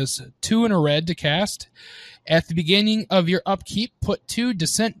that is 2 in a red to cast. At the beginning of your upkeep, put 2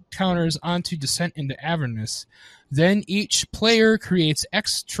 descent counters onto Descent into Avernus. Then each player creates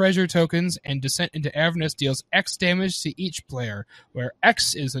X treasure tokens, and Descent into Avernus deals X damage to each player, where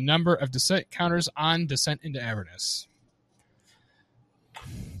X is the number of descent counters on Descent into Avernus.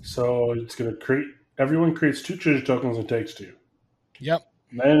 So it's going to create. Everyone creates 2 treasure tokens and takes 2. Yep.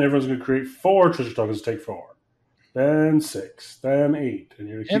 Then everyone's going to create 4 treasure tokens and take 4. Then 6. Then 8. And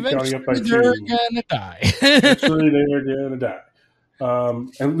you're going to keep counting up by 2. They're gonna die. Eventually, they're going to die.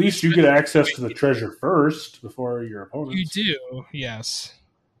 At least you get access to the treasure first before your opponents. You do, yes.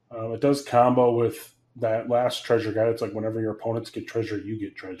 It does combo with that last treasure guide. It's like whenever your opponents get treasure, you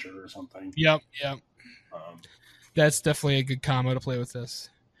get treasure or something. Yep. Um, That's definitely a good combo to play with this.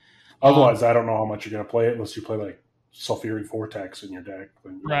 Otherwise, I don't know how much you're going to play it unless you play like Sulfuric Vortex in your deck.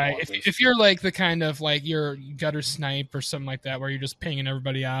 Right. If you're like the kind of like your gutter snipe or something like that where you're just pinging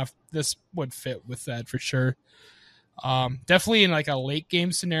everybody off, this would fit with that for sure. Definitely in like a late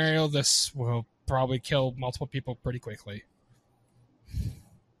game scenario, this will probably kill multiple people pretty quickly.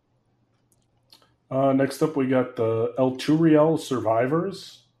 Next up, we got the Elturiel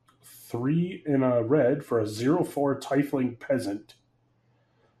Survivors. 3 in a red for a 0/4 Tiefling Peasant.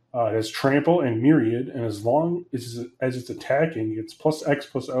 It has Trample and Myriad, and as long as it's attacking, it's plus X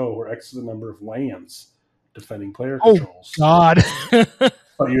plus O, where X is the number of lands defending player controls. God.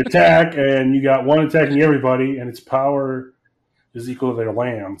 So you attack, and you got 1 attacking everybody, and its power is equal to their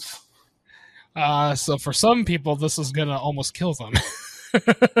lands. So for some people, this is going to almost kill them.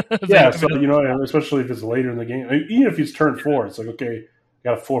 Yeah, so, especially if it's later in the game. I mean, even if it's turn 4, it's like, okay,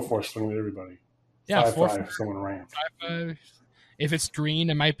 got a 4/4 swing with everybody. Yeah, 5/5 someone ramp. 5/5. If it's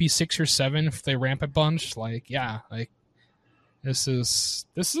green, it might be 6 or 7 if they ramp a bunch. Like, yeah, like this is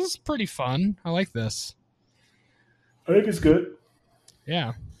pretty fun. I like this. I think it's good.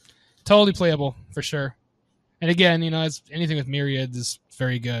 Yeah, totally playable for sure. And again, it's anything with Myriad is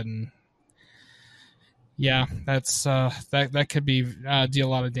very good. And yeah, that's that could be deal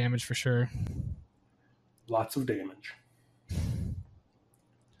a lot of damage for sure. Lots of damage.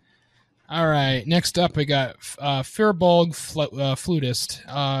 All right, next up we got Firbolg Flutist.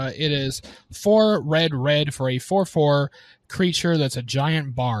 It is 4 red for a 4/4 creature that's a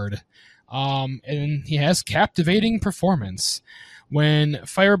giant bard. And he has captivating performance. When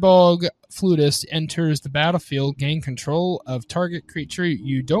Firebolg Flutist enters the battlefield, gain control of target creature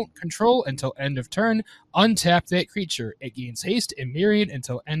you don't control until end of turn. Untap that creature. It gains haste and myriad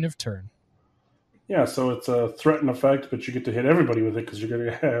until end of turn. Yeah, so it's a threat and effect, but you get to hit everybody with it because you're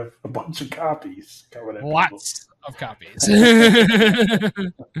going to have a bunch of copies coming at Lots of copies. It's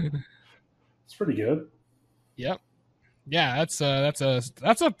pretty good. Yep. Yeah, that's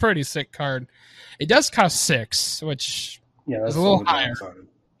a pretty sick card. It does cost 6, which that's is a little higher.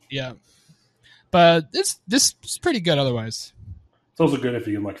 Yeah, but this is pretty good otherwise. It's also good if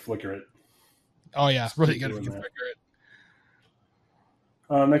you can like flicker it. Oh yeah, really good if you can flicker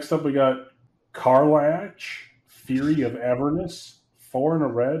it. Next up, we got Karlach, Fury of Avernus, 4 in a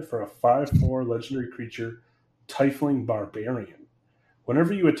red for a 5/4 legendary creature, Tiefling Barbarian.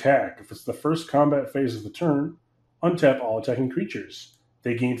 Whenever you attack, if it's the first combat phase of the turn, untap all attacking creatures.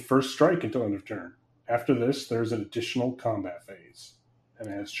 They gain first strike until end of turn. After this, there's an additional combat phase, and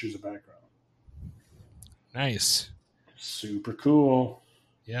it has to choose a background. Nice. Super cool.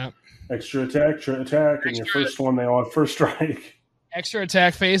 Yeah. Extra attack, and your first one, they all have first strike. Extra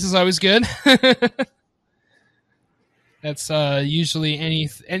attack phase is always good. That's usually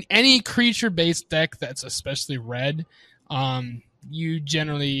any creature based deck that's especially red. You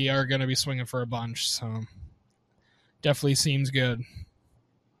generally are going to be swinging for a bunch, so definitely seems good.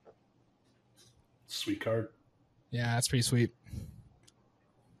 Sweet card. Yeah, that's pretty sweet.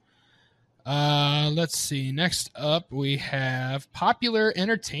 Let's see. Next up, we have Popular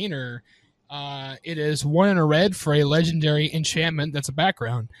Entertainer. It is 1 and a red for a legendary enchantment that's a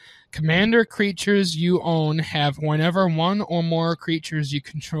background. Commander creatures you own have whenever one or more creatures you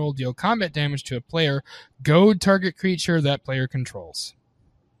control deal combat damage to a player, goad target creature that player controls.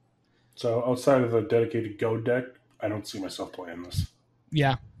 So outside of the dedicated Go deck, I don't see myself playing this.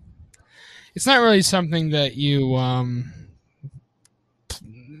 Yeah. It's not really something that you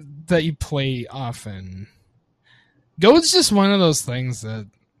play often. Goad's just one of those things that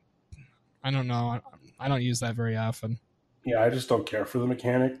I don't know. I don't use that very often. Yeah, I just don't care for the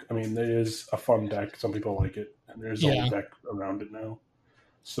mechanic. I mean, it is a fun deck. Some people like it, and there's a whole Yeah. deck around it now.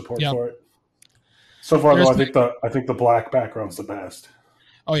 Support Yeah. for it. So far, though, There's I think the black background's the best.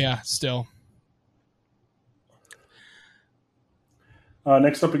 Oh yeah, still.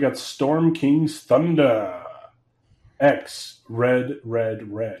 Next up, we got Storm King's Thunder. X, red,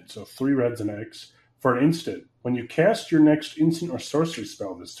 red, red. So 3 reds and X. For an instant, when you cast your next instant or sorcery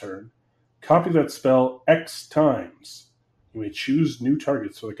spell this turn, copy that spell X times. You may choose new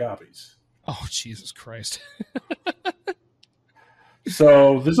targets for the copies. Oh Jesus Christ.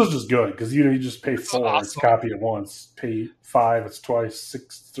 So this is just good because you just pay That's 4, it's awesome. copy it once. Pay 5, it's twice.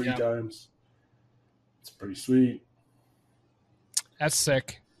 6, 3 Yeah. times. It's pretty sweet, That's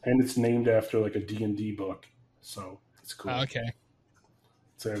sick. and it's named after like a D&D book, so it's cool. Okay.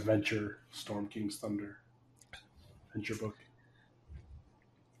 It's an adventure, Storm King's Thunder adventure book.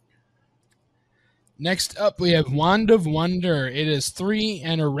 Next up, we have Wand of Wonder. It is 3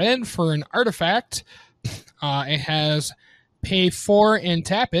 and a red for an artifact. It has pay 4 and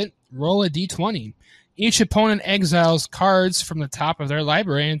tap it. Roll a d20. Each opponent exiles cards from the top of their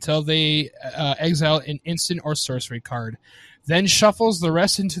library until they exile an instant or sorcery card, then shuffles the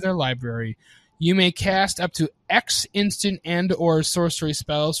rest into their library. You may cast up to X instant and or sorcery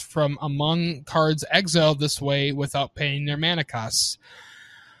spells from among cards exiled this way without paying their mana costs.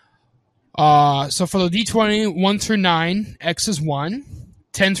 So for the D20, 1 through 9, X is 1.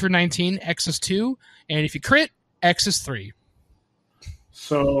 10 through 19, X is 2. And if you crit, X is 3.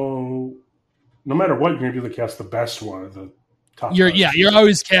 So no matter what, you're going to be able to cast the best one of the top. You're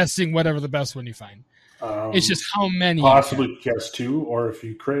always casting whatever the best one you find. It's just how many. Possibly cast 2, or if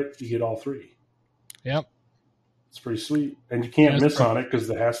you crit, you get all 3. Yep. It's pretty sweet. And you can't miss on it because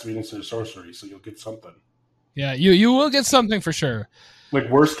there has to be an instant sorcery, so you'll get something. Yeah, you will get something for sure. Like,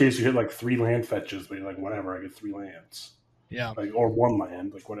 worst case, you hit like 3 land fetches, but you're like, whatever, I get 3 lands. Yeah. Like, or 1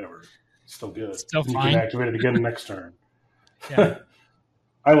 land, like, whatever. Still good. Still and fine. You can activate it again next turn. Yeah.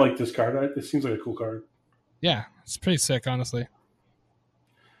 I like this card. It seems like a cool card. Yeah, it's pretty sick, honestly.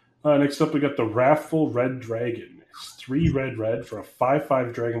 Next up, we got the Wrathful Red Dragon. It's 3 red, red for a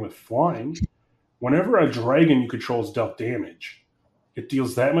 5/5 dragon with flying. Whenever a dragon you control is dealt damage, it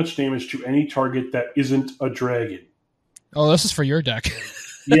deals that much damage to any target that isn't a dragon. Oh, this is for your deck.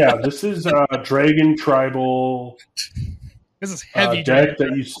 Yeah, this is a dragon tribal. This is heavy deck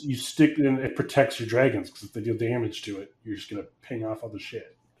that you stick in. It protects your dragons because if they deal damage to it, you're just gonna ping off other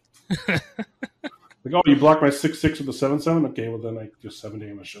shit. Like, oh, you block my 6/6 with the 7/7. Okay, well then I do 7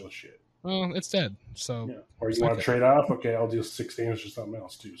 damage to the shit. Well, it's dead. So yeah. Or you want to trade off? Okay, I'll deal 6 damage to something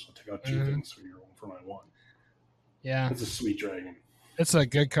else too. So I'll take out 2 things for my 1. Yeah, it's a sweet dragon. It's a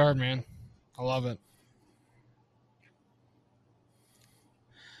good card, man. I love it.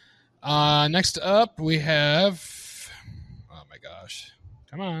 Next up, we have. Oh my gosh!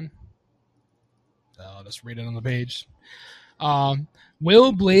 Come on. I'll just read it on the page.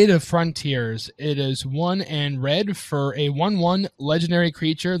 Will Blade of Frontiers. It is 1 and red for a 1/1 legendary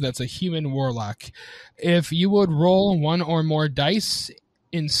creature that's a human warlock. If you would roll 1 or more dice,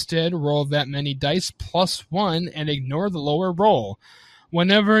 instead roll that many dice plus 1 and ignore the lower roll.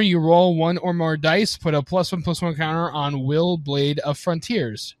 Whenever you roll 1 or more dice, put a +1/+1 counter on Will Blade of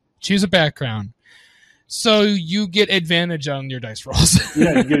Frontiers. Choose a background. So you get advantage on your dice rolls.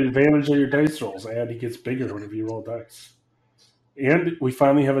 Yeah, you get advantage on your dice rolls, and he gets bigger whenever you roll dice. And we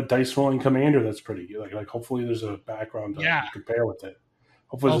finally have a dice rolling commander that's pretty good. Like hopefully there's a background to compare with it.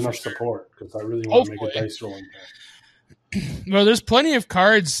 Hopefully there's enough support because I really want to make a dice rolling deck. Well, there's plenty of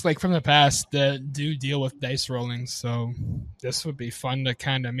cards like from the past that do deal with dice rolling, so this would be fun to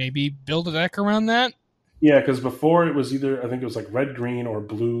kind of maybe build a deck around that. Yeah, because before it was either I think it was like red green or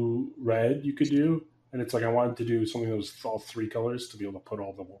blue red you could do, and it's like I wanted to do something that was all 3 colors to be able to put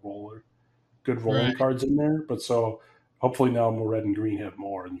all the good rolling cards in there. But so Hopefully now more red and green have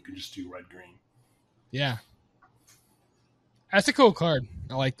more, and you can just do red green. Yeah. That's a cool card.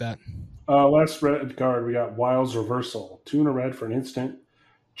 I like that. Last red card, we got Wild's Reversal. 2 and a red for an instant.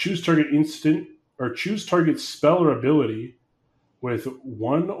 Choose target instant or choose target spell or ability with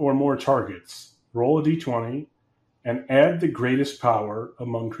one or more targets. Roll a d20 and add the greatest power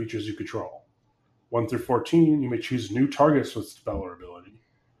among creatures you control. 1 through 14, you may choose new targets with spell or ability.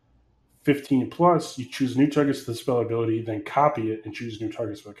 15 plus, you choose new targets with the spell or ability, then copy it and choose new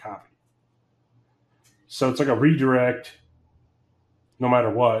targets with a copy. So it's like a redirect no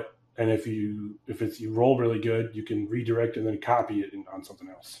matter what. And if you roll really good, you can redirect and then copy it on something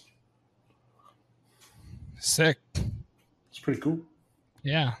else. Sick. It's pretty cool.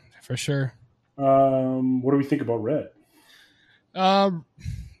 Yeah, for sure. What do we think about red?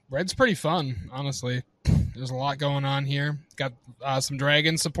 Red's pretty fun, honestly. There's a lot going on here. Got some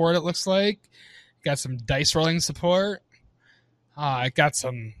dragon support, it looks like. Got some dice rolling support. I got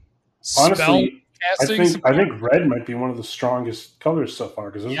some Honestly, casting support. I think red might be one of the strongest colors so far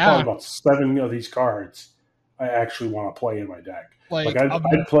because there's probably about 7 of these cards I actually want to play in my deck. Like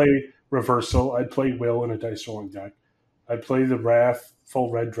I'd play Reversal, I'd play Will in a dice rolling deck. I'd play the Wrath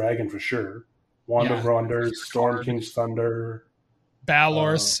full red dragon for sure. Wand of Wonders, Storm King's Thunder,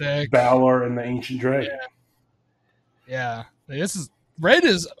 Balor, sick. Balor, and the Ancient Dragon. Yeah. Red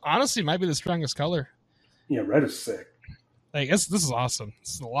is honestly might be the strongest color. Yeah, red is sick. Like this is awesome.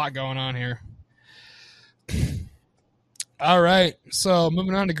 There's a lot going on here. All right, so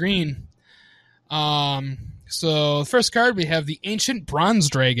moving on to green. So the first card we have the Ancient Bronze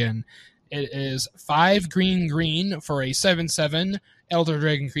Dragon. It is 5 green for a 7/7 Elder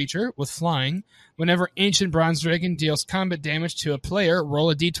Dragon creature with flying. Whenever Ancient Bronze Dragon deals combat damage to a player, roll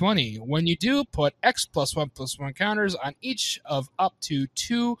a d20. When you do, put X+1/+1 counters on each of up to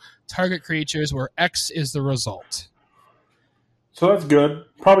 2 target creatures where X is the result. So that's good.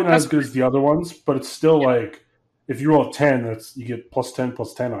 Probably not as good as the other ones, but it's still like if you roll a 10, you get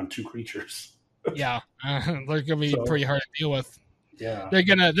 +10/+10 on 2 creatures. Yeah, they're gonna be pretty hard to deal with. Yeah,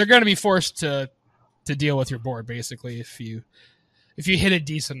 they're gonna be forced to deal with your board basically if you hit a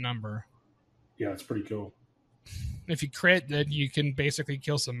decent number. Yeah, it's pretty cool. If you crit, then you can basically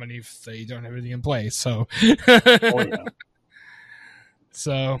kill somebody if they don't have anything in play. So, oh yeah.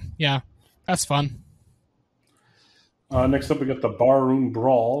 So yeah, that's fun. Next up, we got the Barroom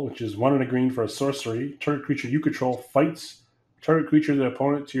Brawl, which is 1 and a green for a sorcery. Target creature you control fights target creature the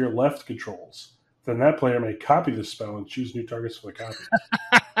opponent to your left controls. Then that player may copy the spell and choose new targets for the copy.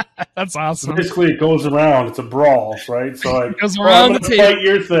 That's awesome. So basically, it goes around. It's a brawl, right? So like, it goes around I'm going to fight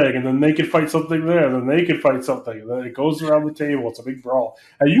your thing, and then they can fight something there, and then they can fight something, and then it goes around the table. It's a big brawl,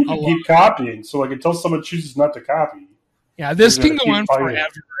 and you can keep copying. So like, until someone chooses not to copy. Yeah, this can go on forever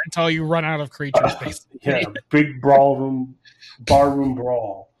until you run out of creatures. Basically, yeah, big barroom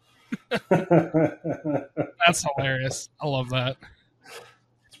brawl. That's hilarious. I love that.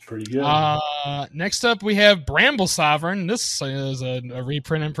 Pretty good. Next up, we have Bramble Sovereign. This is a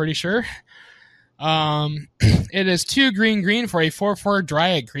reprint, I'm pretty sure. It is 2 green for a 4/4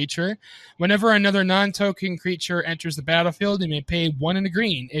 Dryad creature. Whenever another non-token creature enters the battlefield, you may pay 1 and a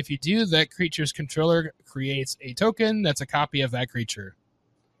green. If you do, that creature's controller creates a token that's a copy of that creature.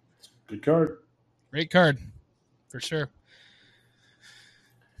 Good card. Great card, for sure.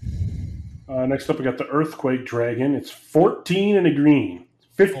 Next up, we got the Earthquake Dragon. It's 14 and a green.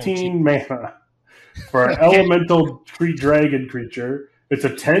 15 mana for an elemental tree dragon creature. It's a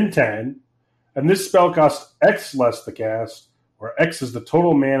 10/10, and this spell costs X less to cast, where X is the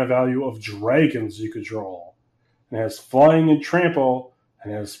total mana value of dragons you control. It has flying and trample,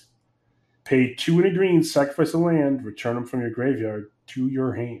 and has paid 2 and a green, sacrifice a land, return them from your graveyard to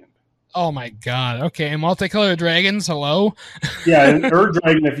your hand. Oh my god. Okay, and multicolored dragons, hello? Yeah, and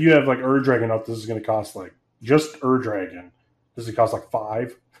Dragon, if you have like Dragon up, this is going to cost like, just Dragon. Does it cost like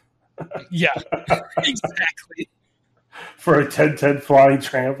 5? Yeah, exactly. For a 10/10 flying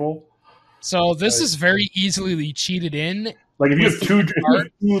trample. So this is very easily cheated in. Like if you have two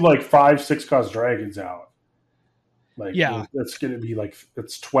like 5/6 cost dragons out, like that's going to be like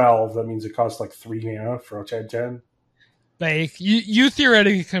it's 12. That means it costs like 3 mana for a 10/10. Like you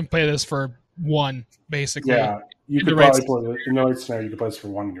theoretically can play this for 1, basically. Yeah, you could probably play it in the right scenario. You could play this for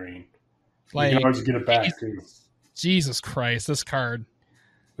 1 green. Like, you can always get it back too. Jesus Christ, this card.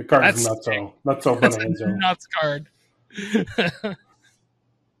 The card is not so bonanza. Nuts card.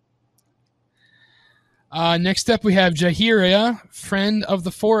 Next up, we have Jahiria, Friend of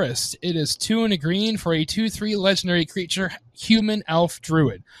the Forest. It is 2 and a green for a 2/3 legendary creature, human elf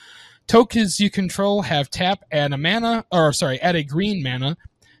druid. Tokens you control have tap, add a green mana.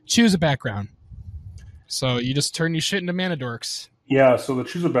 Choose a background. So you just turn your shit into mana dorks. Yeah, so the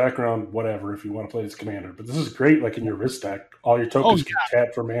choose a background, whatever, if you want to play this commander. But this is great, like in your wrist deck, all your tokens can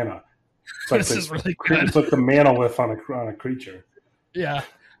tap for mana. It's like This is really good. It's like the mana lift on a creature. Yeah,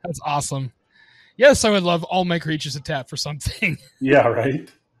 that's awesome. Yes, I would love all my creatures to tap for something. Yeah, right.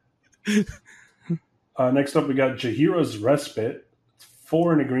 Next up, we got Jaheira's Respite. It's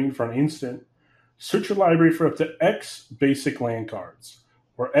 4 and a green for an instant. Search your library for up to X basic land cards,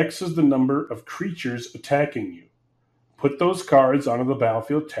 where X is the number of creatures attacking you. Put those cards onto the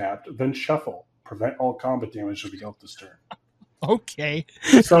battlefield tapped, then shuffle. Prevent all combat damage to be dealt this turn. Okay.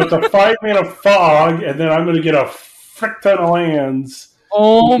 So it's a 5-mana fog, and then I'm going to get a frick ton of lands.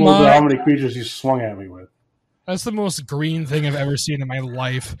 Oh my! How many creatures you swung at me with? That's the most green thing I've ever seen in my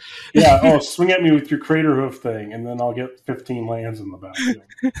life. Yeah. Swing at me with your Crater Hoof thing, and then I'll get 15 lands in the battlefield.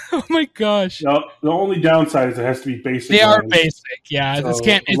 Oh my gosh! Now, the only downside is it has to be basic. They lands. are basic, yeah. So This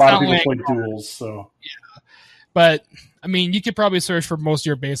can't. a lot of people play duels, so yeah. But I mean, you could probably search for most of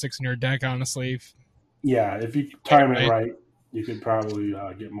your basics in your deck, honestly. Yeah, if you time it right, you could probably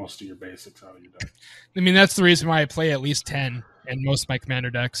get most of your basics out of your deck. I mean, that's the reason why I play at least 10 in most of my commander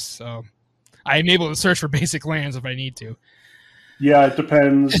decks. So I'm able to search for basic lands if I need to. Yeah, it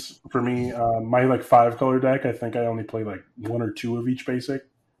depends. For me, my 5-color deck, I think I only play 1 or 2 of each basic,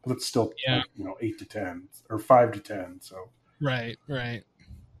 but it's still 8 to 10 or 5 to 10. So right.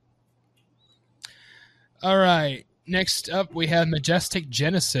 All right. Next up, we have Majestic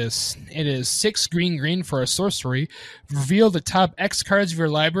Genesis. It is 6 green for a sorcery. Reveal the top X cards of your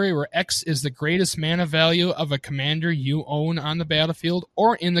library, where X is the greatest mana value of a commander you own on the battlefield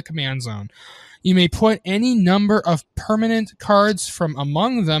or in the command zone. You may put any number of permanent cards from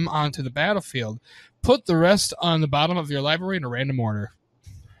among them onto the battlefield. Put the rest on the bottom of your library in a random order.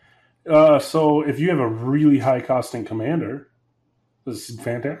 So if you have a really high-costing commander, this is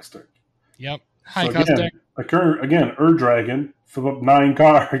fantastic. Yep. High-cost deck. Again, Dragon, fill up 9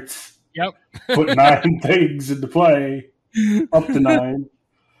 cards. Yep. Put 9 things into play, up to 9.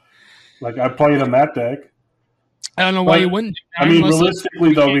 I played on that deck. I don't know why you wouldn't. I mean,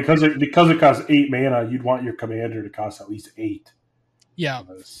 realistically, though, because it costs 8 mana, you'd want your commander to cost at least 8. Yeah.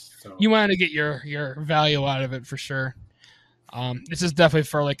 So. You want to get your value out of it for sure. This is definitely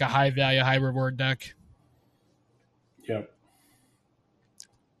for a high value, high reward deck. Yep.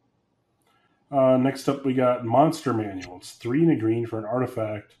 Next up, we got Monster Manual. It's 3 and a green for an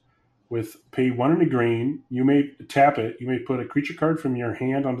artifact. With pay 1 and a green, you may tap it. You may put a creature card from your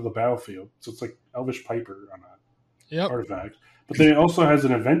hand onto the battlefield. So it's like Elvish Piper on that artifact. But then it also has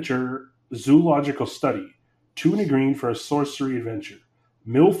an adventure, Zoological Study. 2 and a green for a sorcery adventure.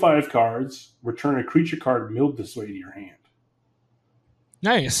 Mill 5 cards. Return a creature card milled this way to your hand.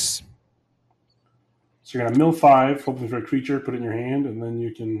 Nice. So you're going to mill 5, hoping for a creature, put it in your hand, and then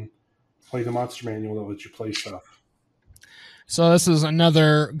you can play the Monster Manual that lets you play stuff. So this is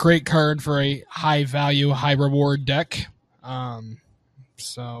another great card for a high value, high reward deck. Yeah.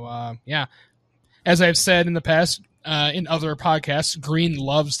 As I've said in the past, in other podcasts, Green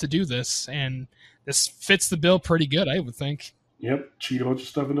loves to do this, and this fits the bill pretty good, I would think. Yep. Cheat a bunch of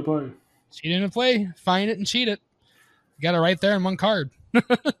stuff into play. Cheat into play. Find it and cheat it. You got it right there in one card.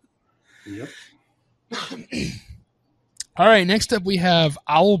 Yep. All right, next up we have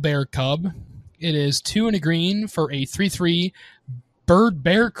Owlbear Cub. It is 2 and a green for a 3/3 bird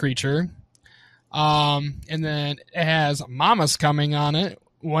bear creature. And then it has Mamas coming on it.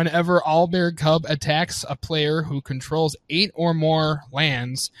 Whenever Owlbear Cub attacks a player who controls 8 or more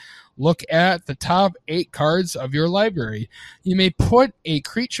lands, look at the top 8 cards of your library. You may put a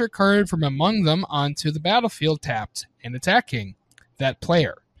creature card from among them onto the battlefield tapped and attacking that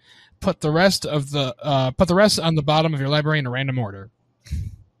player. Put the rest on the bottom of your library in a random order.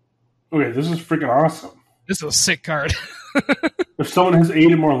 Okay, this is freaking awesome. This is a sick card. If someone has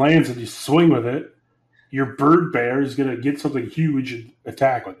 8 or more lands and you swing with it, your bird bear is going to get something huge and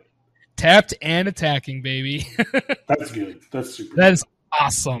attack with it. Tapped and attacking, baby. That's good. That's super That is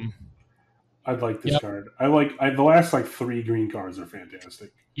awesome. I like this card. The last 3 green cards are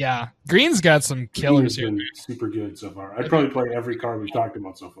fantastic. Yeah. Green's got some killers here. Super good so far. I'd probably play every card we've talked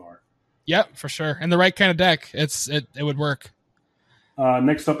about so far. Yep, for sure. And the right kind of deck. It would work.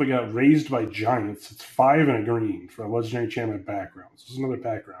 Next up, we got Raised by Giants. It's 5 and a green for a legendary enchantment background. This is another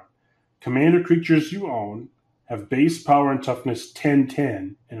background. Commander creatures you own have base power and toughness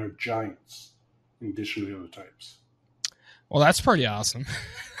 10/10 and are giants, in addition to the other types. Well, that's pretty awesome.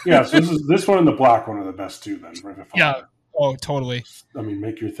 Yeah, so this one and the black one are the best too. Then, yeah. Oh, totally. I mean,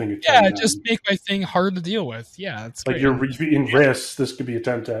 make your thing a 10. Yeah, just make my thing hard to deal with. Yeah, it's like you're in risks. This could be a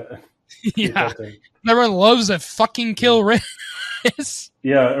 10/10. Yeah, everyone loves a fucking kill risk. is.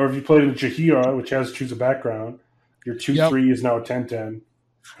 Yeah, or if you play the Jahira, which has choose a background, your two Yep. three is now a 10/10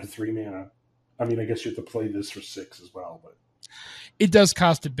 for 3 mana. I mean, I guess you have to play this for 6 as well, but It does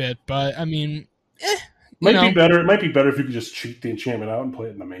cost a bit, but I mean, you might be know, better. It might be better if you could just cheat the enchantment out and play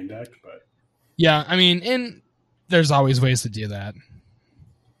it in the main deck. But yeah, I mean, and there's always ways to do that,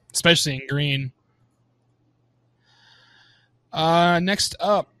 especially in green. Next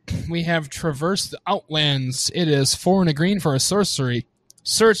up, we have Traverse the Outlands. It is 4 and a green for a sorcery.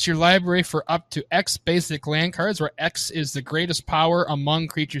 Search your library for up to X basic land cards, where X is the greatest power among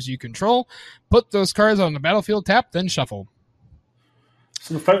creatures you control. Put those cards on the battlefield, tap, then shuffle.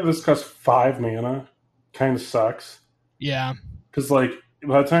 so the fact that this costs 5 mana kind of sucks Yeah, because like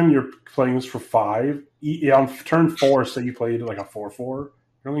by the time you're playing this for 5, on turn 4, say you played like a 4/4,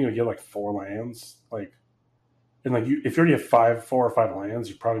 you're only gonna get like 4 lands, like. And like if you already have 4 or 5 lands,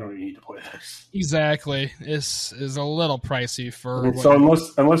 you probably don't even need to play this. exactly. This is a little pricey I for mean, what so you're.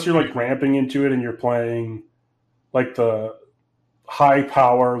 unless you're like ramping into it and you're playing like the high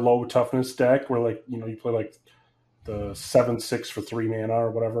power, low toughness deck, where like you play like the 7/6 for 3 mana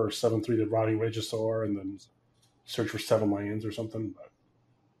or whatever, or 7/3 the Rotting Regisaur, and then search for 7 lands or something.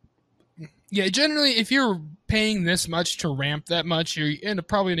 But, Yeah, generally, if you're paying this much to ramp that much,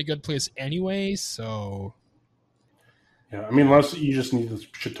 probably in a good place anyway. So, yeah, I mean, unless you just need a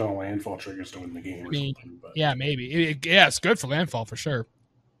shit ton of landfall triggers to win the game I or mean, something. But yeah, maybe. Yeah, it's good for landfall for sure.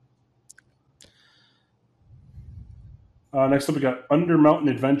 next up, we got Under Mountain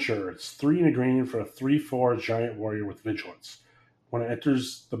Adventure. It's 3 and a green for a 3/4 giant warrior with vigilance. When it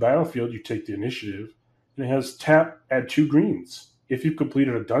enters the battlefield, you take the initiative, and it has tap, add 2 greens. If you've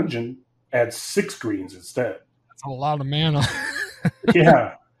completed a dungeon, add 6 greens instead. That's a lot of mana.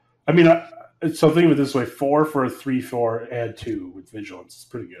 Yeah. I mean, so think of it this way: 4 for a 3/4, add 2 with vigilance. It's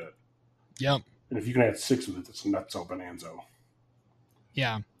pretty good. Yep. And if you can add 6 with it, it's nutso bonanza.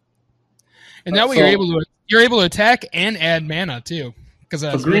 Yeah. And that way So you're able to attack and add mana too, because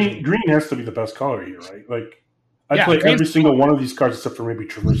so that's green vigil. green has to be the best color here, right? Like I'd Yeah, play green's every single one of these cards except for maybe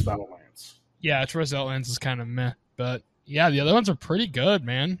Traverse the Outlands. yeah, Traverse Outlands is kind of meh, but yeah, the other ones are pretty good,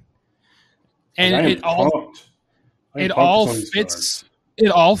 man. Like And I am pumped. I am it pumped with all some of these fits cards.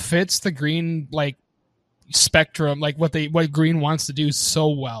 it all fits the green like spectrum, like what green wants to do so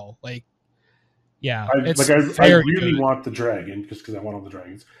well. Like, yeah, it's I very really good. want the dragon just because I want all the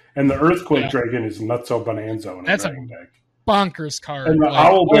dragons. And the Earthquake Yeah, dragon is nutso bonanza in a that's a dragon deck. bonkers And card. Like,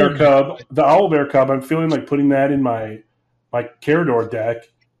 oh my god. The Owl Bear Cub, I'm feeling like putting that in my Carador deck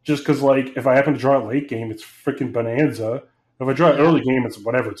just because, like, if I happen to draw it late game, it's freaking bonanza. If I draw it Yeah, early game, it's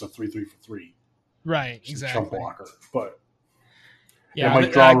whatever. It's a 3/3 for 3. right, Just a chump exactly. blocker. But it Yeah,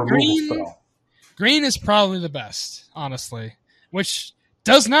 might draw a removal green spell. green is probably the best, honestly, which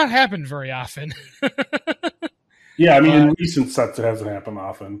does not happen very often. Yeah, I mean, But in recent sets, it hasn't happened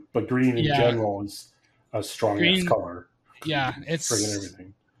often. But green in yeah, general is a strong ass green. color because you Yeah, can do friggin' it's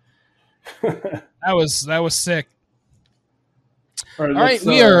everything. that was sick. All right, All right, let's.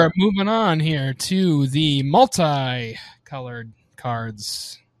 we are moving on here to the multi-colored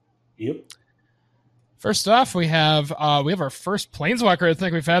cards. Yep. First off, we have our first Planeswalker I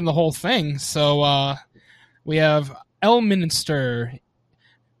think we've had in the whole thing. So we have Elminster.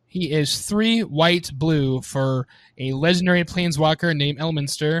 He is 3 white blue for a legendary Planeswalker named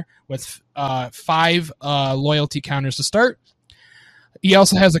Elminster with 5 loyalty counters to start. He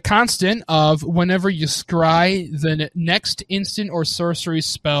also has a constant of whenever you scry the next instant or sorcery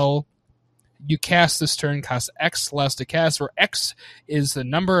spell you cast this turn costs X less to cast, where X is the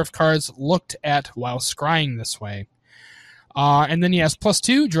number of cards looked at while scrying this way. And then he has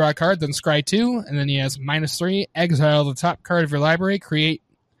 +2, draw a card, then scry 2, and then he has -3, exile the top card of your library, create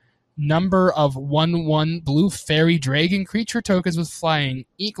number of 1/1 blue fairy dragon creature tokens with flying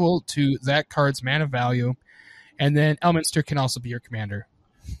equal to that card's mana value. And then Elminster can also be your commander.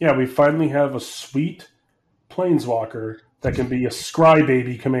 Yeah, we finally have a sweet Planeswalker that can be a Scry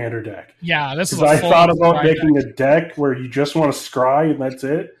Baby commander deck. Yeah, this is Because a I thought full about scry making deck. a deck where you just want to scry and that's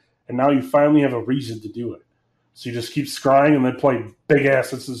it, and now you finally have a reason to do it. So you just keep scrying and then play big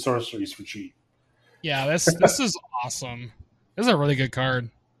assets and sorceries for cheap. Yeah, this is awesome. This is a really good card.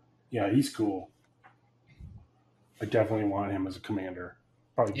 Yeah, he's cool. I definitely want him as a commander.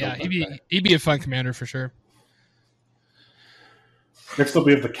 Probably Yeah, build that deck. he'd be a fun commander for sure. Next up,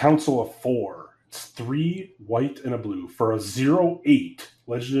 we have the Council of Four. It's 3 white and a blue for a 0/8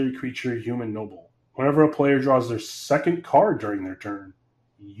 legendary creature, human noble. Whenever a player draws their second card during their turn,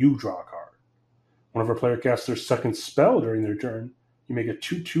 you draw a card. Whenever a player casts their second spell during their turn, you make a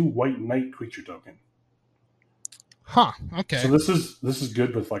 2/2 white knight creature token. Huh. So Okay. this is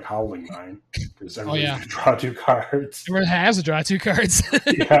good with like Howling Mine because Oh everybody's yeah. gonna draw 2 cards. Everyone has to draw 2 cards.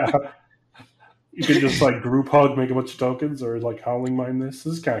 Yeah, you could just like group hug, make a bunch of tokens, or like Howling Mine. This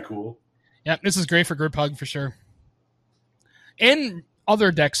is kind of cool. Yep, this is great for group hug for sure. And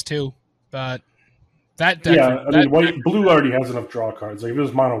other decks too. But that deck for Yeah, I that mean, deck white blue already has enough draw cards. Like if it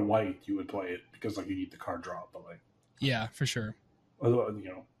was mono white, you would play it because like you need the card draw. But like, yeah, for sure.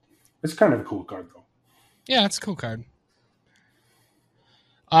 it's kind of a cool card though. Yeah, it's a cool card.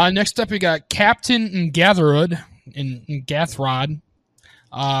 Next up, we got Captain Ngathrod.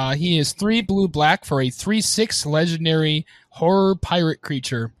 He is 3 blue black for a 3/6 legendary horror pirate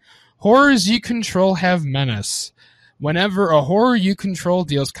creature. Horrors you control have menace. Whenever a horror you control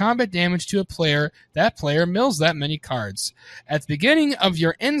deals combat damage to a player, that player mills that many cards. At the beginning of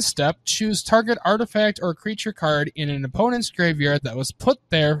your end step, choose target artifact or creature card in an opponent's graveyard that was put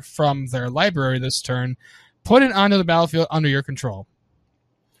there from their library this turn. Put it onto the battlefield under your control.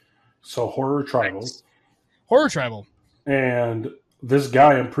 So horror tribal, Nice. Horror tribal. and this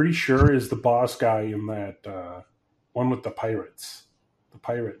guy I'm pretty sure is the boss guy in that one with the pirates, the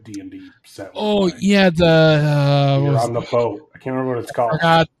pirate D&D set. Oh yeah, the You're on the boat. I can't remember what it's called.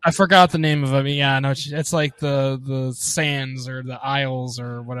 I forgot the name of it. Yeah, no, it's like the sands or the isles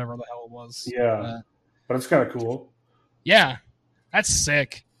or whatever the hell it was. Yeah, but it's kind of cool. Yeah, that's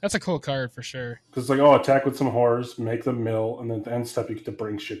sick. That's a cool card for sure. Because it's like, attack with some horrors, make them mill, and then at the end step you get to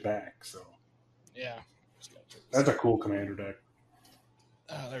bring shit back. So Yeah, that's a cool commander deck.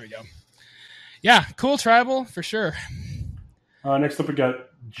 there we go. Yeah, cool tribal for sure. Next up we got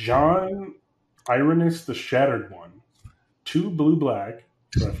John Irenis the Shattered One. 2 blue black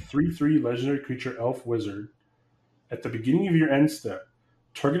for a 3/3 legendary creature elf wizard. At the beginning of your end step,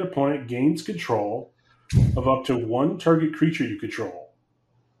 target opponent gains control of up to 1 target creature you control.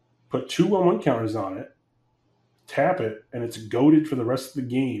 Put 2/1/1 counters on it, tap it, and it's goaded for the rest of the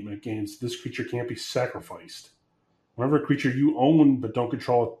game. It gains this creature can't be sacrificed. Whenever a creature you own but don't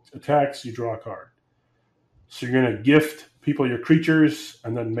control attacks, you draw a card. So you're going to gift people your creatures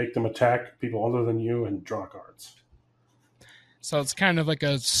and then make them attack people other than you and draw cards. So it's kind of like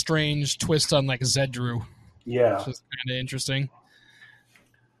a strange twist on like Zedru. Yeah. Which is kind of interesting.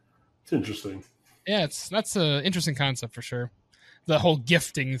 It's interesting. Yeah, that's an interesting concept for sure. The whole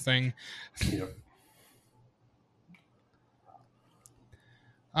gifting thing. Yep.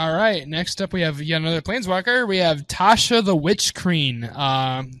 All right, next up we have yet another Planeswalker. We have Tasha the Witch Queen.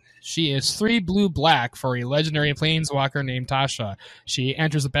 She is 3 blue black for a legendary Planeswalker named Tasha. She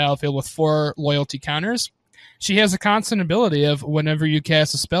enters the battlefield with 4 loyalty counters. She has a constant ability of whenever you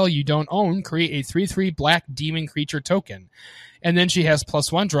cast a spell you don't own, create a 3/3 black demon creature token. And then she has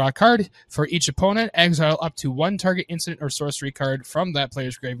 +1 draw a card. For each opponent, exile up to 1 target instant or sorcery card from that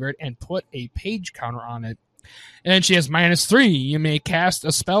player's graveyard and put a page counter on it. And then she has -3. You may cast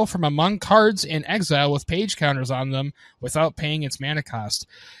a spell from among cards in exile with page counters on them without paying its mana cost.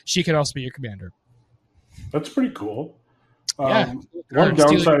 She could also be your commander. That's pretty cool. Yeah. One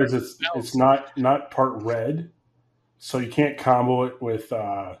downside is it's not part red, so you can't combo it with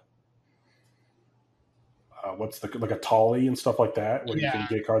like a Tolly and stuff like that, where you can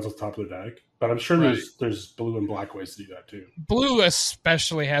get cards off the top of the deck. But I'm sure there's blue and black ways to do that too. Blue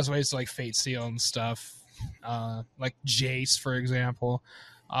especially has ways to like Fate Seal and stuff. Like Jace, for example.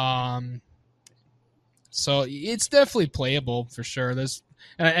 So it's definitely playable for sure.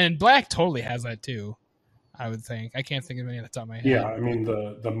 And black totally has that too, I would think. I can't think of any at the top of my head. Yeah, I mean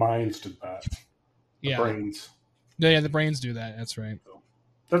the minds did that. The brains. Yeah, the brains do that. That's right. So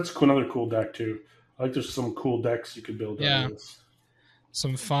that's another cool deck too. I like there's some cool decks you could build out of this.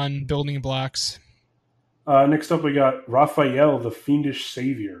 Some fun building blocks. Next up we got Raphael the Fiendish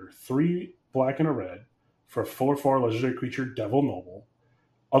Savior. 3 black and a red for a 4/4 legendary creature, Devil Noble.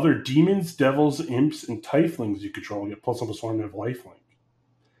 Other demons, devils, imps, and tieflings you control get +1/+1 and have lifelink.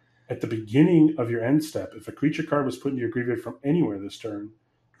 At the beginning of your end step, if a creature card was put into your graveyard from anywhere this turn,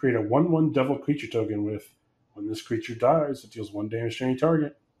 create a 1/1 devil creature token with, when this creature dies, it deals 1 damage to any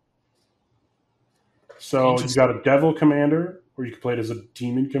target. So you've got a devil commander, or you can play it as a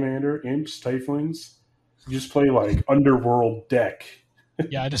demon commander, imps, tieflings. You just play like underworld deck.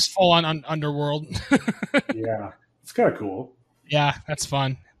 Yeah, just full on underworld. Yeah, it's kind of cool. Yeah, that's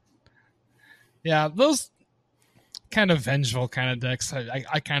fun. Yeah, those kind of vengeful kind of decks.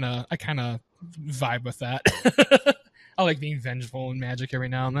 I kind of vibe with that. I like being vengeful in Magic every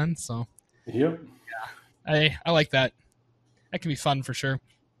now and then. So yep, yeah, I like that. That can be fun for sure.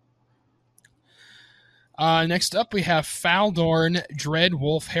 Next up, we have Faldorn Dread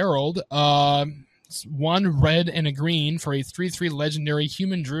Wolf Herald. 1 red and a green for a 3/3 legendary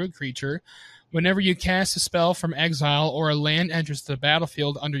human druid creature. Whenever you cast a spell from exile or a land enters the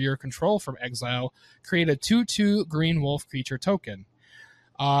battlefield under your control from exile, create a 2/2 green wolf creature token.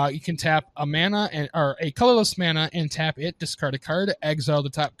 You can tap a mana or a colorless mana and tap it, discard a card, exile the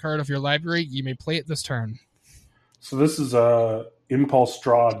top card of your library. You may play it this turn. So this is a impulse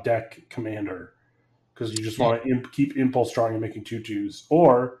draw deck commander because you just want to keep impulse drawing and making 2/2s,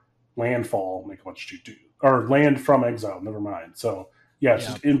 or landfall, make a bunch of 2/2, or land from exile. Never mind. So yeah, it's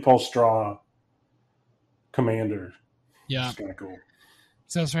just impulse draw commander. Yeah, it's kind of cool.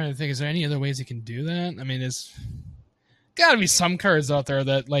 So I was trying to think: is there any other ways you can do that? I mean, there's got to be some cards out there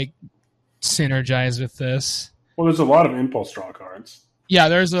that like synergize with this. Well, there's a lot of impulse draw cards. Yeah,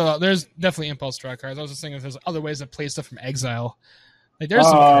 there's definitely impulse draw cards. I was just thinking if there's other ways to play stuff from exile. Like there's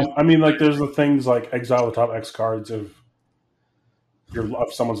some cards. I mean, like there's the things like exile the top X cards of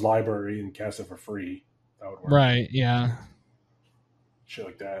someone's library and cast it for free. That would work. Right, yeah. Shit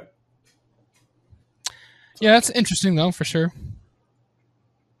like that. Yeah, that's interesting though, for sure.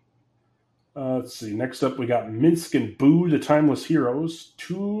 Let's see. Next up, we got Minsk and Boo, the Timeless Heroes.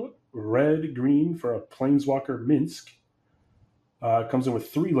 2 red, green for a Planeswalker Minsk. Comes in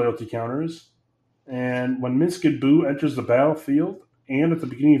with 3 loyalty counters. And when Minsk and Boo enters the battlefield, and at the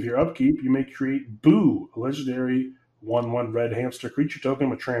beginning of your upkeep, you may create Boo, a legendary 1/1 red hamster creature token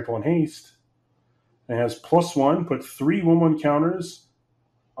with trample and haste. It has +1, put 3 1/1 counters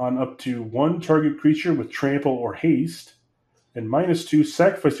on up to 1 target creature with trample or haste. And -2,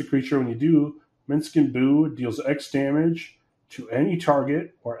 sacrifice a creature. When you do, Minsk and Boo deals X damage to any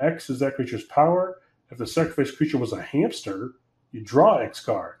target, where X is that creature's power. If the sacrificed creature was a hamster, you draw X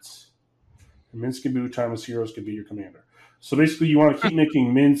cards. And Minsk and Boo, Timeless Heroes, could be your commander. So basically, you want to keep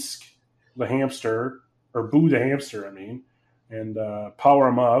making Minsk the hamster, or Boo the hamster, and power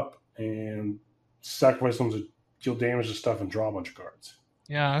them up and sacrifice them to deal damage to stuff and draw a bunch of cards.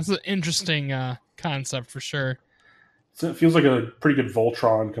 Yeah, that's an interesting concept for sure. So it feels like a pretty good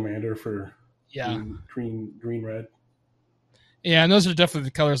Voltron commander for green red. Yeah, and those are definitely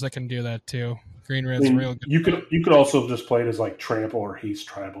the colors that can do that too. Green red's real good. You could also just play it as like trample or haste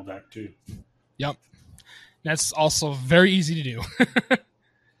tribal deck too. Yep. That's also very easy to do.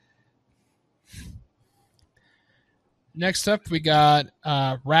 Next up, we got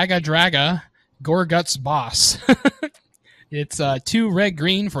Raga Draga, Gorgut's Boss. It's 2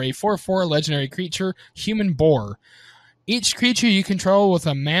 red-green for a 4/4 legendary creature, Human Boar. Each creature you control with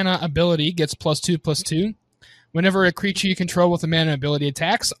a mana ability gets +2/+2. Whenever a creature you control with a mana ability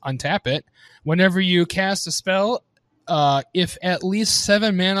attacks, untap it. Whenever you cast a spell, if at least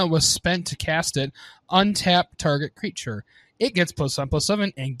 7 mana was spent to cast it, untap target creature. It gets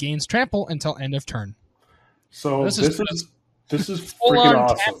 +1/+7 and gains trample until end of turn. So this is freaking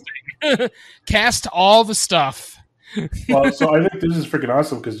awesome. Cast all the stuff. Well, so I think this is freaking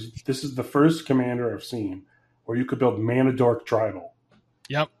awesome because this is the first commander I've seen where you could build Mana Dork Tribal.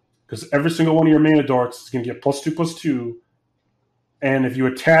 Yep. Because every single one of your Mana Dorks is going to get +2/+2, and if you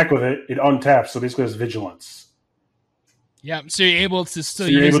attack with it, it untaps. So basically, it's vigilance. Yeah, so you're able to still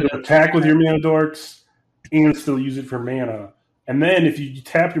use it. Attack with your Mana Dorks and still use it for mana. And then if you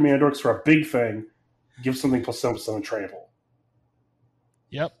tap your Mana Dorks for a big thing, give something +7/+7 trample.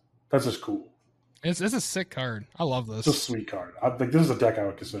 Yep. That's just cool. It's a sick card. I love this. It's a sweet card. This is a deck I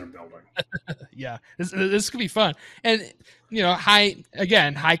would consider building. Yeah, this could be fun. And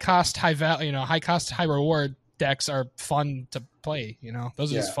high cost, high value. High cost, high reward decks are fun to play.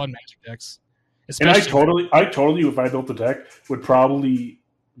 Those are just fun Magic decks. And I totally, if I built the deck, would probably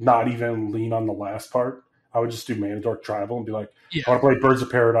not even lean on the last part. I would just do Mana Dork Tribal and be like, I want to play Birds of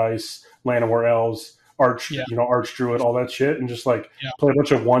Paradise, Llanowar Elves, Arch Druid, all that shit, and just play a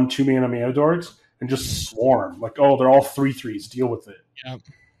bunch of 1/2 Mana Dorks and just swarm. Like, oh, they're all 3/3s. Deal with it.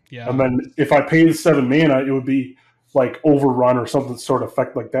 Yeah. And then if I paid 7 mana, it would be like Overrun or something sort of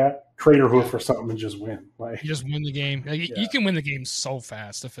effect like that. Crater Hoof or something and just win. Like, you just win the game. You can win the game so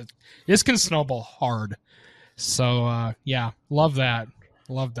fast. This can snowball hard. So love that.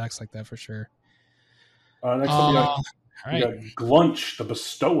 Love decks like that for sure. Next up, we got Glunch, the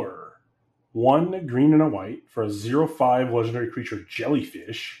Bestower. 1 green and a white for a 0/5 legendary creature,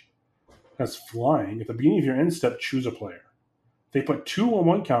 Jellyfish. That's flying. At the beginning of your end step, choose a player. They put 2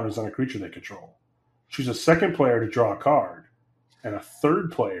 1/1 counters on a creature they control. Choose a second player to draw a card, and a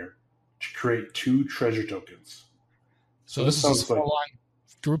third player to create 2 treasure tokens. So this sounds like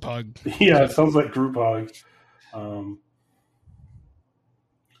group hug. Yeah, it sounds like group hug.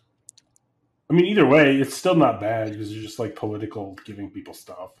 Either way, it's still not bad because you're just like political giving people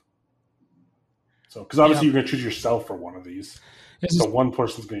stuff. So, because obviously you're going to choose yourself for one of these. So one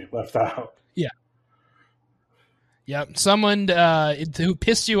person's going to get left out. Yep. Someone who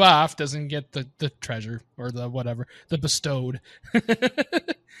pissed you off doesn't get the treasure or the whatever, the bestowed.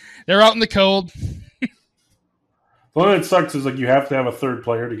 They're out in the cold. The one that sucks is like you have to have a third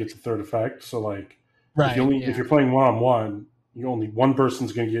player to get the third effect. So like Right. if Yeah. you're playing one on one, you only one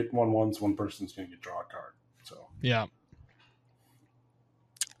person's going to get ones, one person's going to get draw a card. So Yeah.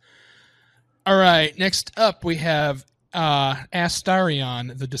 All right. Next up, we have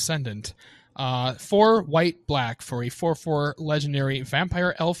Astarion, the Descendant. 4 white black for a 4/4 legendary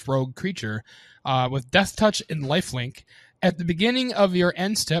vampire elf rogue creature with Death Touch and Lifelink. At the beginning of your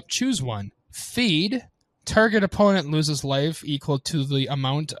end step, choose one. Feed. Target opponent loses life equal to the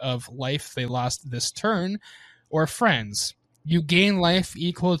amount of life they lost this turn. Or Friends. You gain life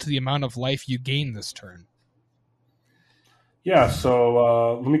equal to the amount of life you gain this turn. yeah,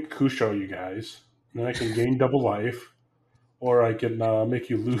 so let me Kusho you guys. And then I can gain double life, or I can make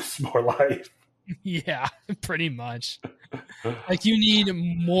you lose more life. Yeah, pretty much. Like you need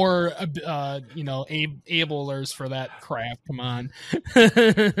more, ablers for that crap. Come on.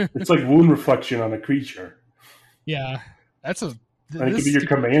 It's like wound reflection on a creature. Yeah, that's a And it could be your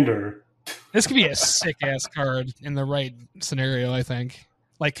commander. this could be a sick ass card in the right scenario. I think,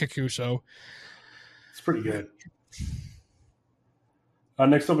 like Kakusho. It's pretty good.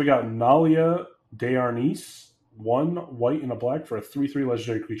 Next up, we got Nalia de Arnis. 1 white and a black for a 3/3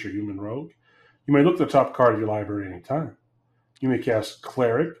 legendary creature, human rogue. You may look at the top card of your library at any time. You may cast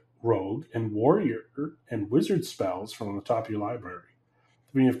Cleric, Rogue, and Warrior and Wizard spells from the top of your library.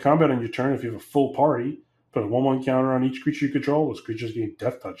 When you have combat on your turn, if you have a full party, put a 1/1 counter on each creature you control. Those creatures gain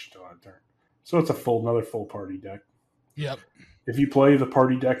Death Touch until that turn. So it's another full party deck. Yep. If you play the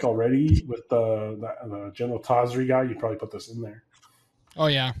party deck already with the General Tazri guy, you'd probably put this in there. Oh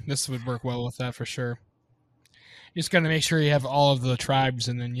yeah, this would work well with that for sure. You just got to make sure you have all of the tribes,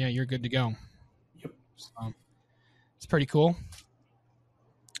 and then you're good to go. Yep. So, it's pretty cool.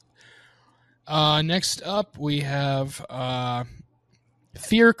 Next up, we have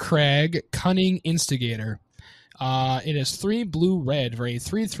Fear Crag, Cunning Instigator. It is 3 blue-red for a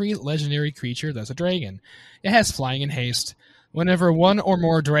 3/3 legendary creature that's a dragon. It has flying and haste. Whenever one or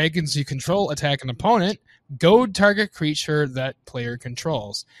more dragons you control attack an opponent, goad target creature that player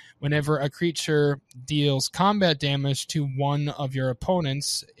controls. Whenever a creature deals combat damage to one of your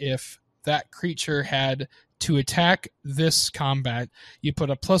opponents, if that creature had to attack this combat, you put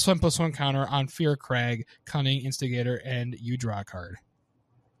a +1/+1 counter on Fear Crag, Cunning Instigator, and you draw a card.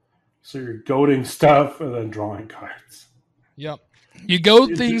 So you're goading stuff and then drawing cards. Yep. You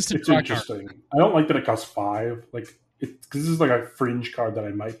goad things to It's draw interesting. cards. I don't like that it costs 5. Like, because this is like a fringe card that I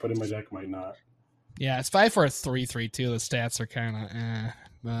might put in my deck, might not. Yeah, it's 5 for a 3/3 too. The stats are kind of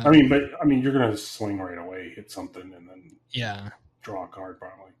I mean, you're gonna swing right away, hit something, and then draw a card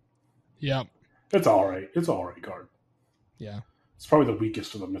probably. Yep. It's all right. It's all right card. Yeah. It's probably the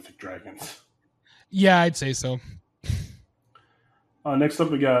weakest of the Mythic Dragons. Yeah, I'd say so. Next up,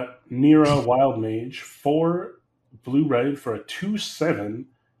 we got Nira Wild Mage, 4 blue-red for a 2/7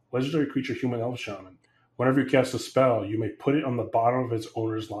 legendary creature, human elf shaman. Whenever you cast a spell, you may put it on the bottom of its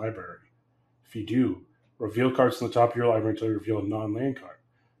owner's library. If you do, reveal cards from the top of your library until you reveal a non-land card.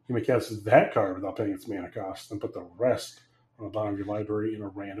 You may cast that card without paying its mana cost, and put the rest on the bottom of your library in a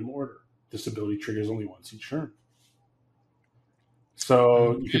random order. This ability triggers only once each turn.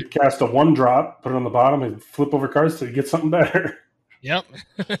 So you could cast a 1-drop, put it on the bottom, and flip over cards till you get something better. Yep.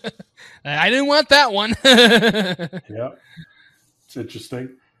 I didn't want that one. Yeah. It's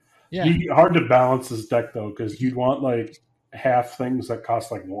interesting. Yeah. Hard to balance this deck, though, because you'd want like half things that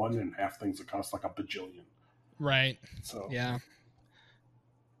cost like 1 and half things that cost like a bajillion. Right. So yeah.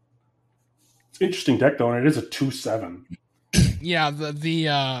 It's an interesting deck, though, and it is a 2/7. Yeah, the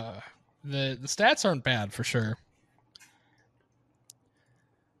stats aren't bad for sure.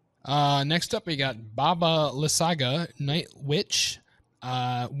 Next up, we got Baba Lysaga, Night Witch.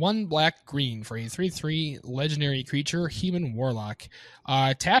 1 black green for a 3/3 legendary creature, human warlock.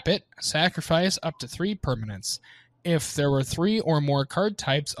 Tap it, sacrifice up to 3 permanents. If there were 3 or more card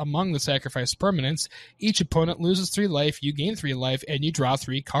types among the sacrificed permanents, each opponent loses 3 life, you gain 3 life, and you draw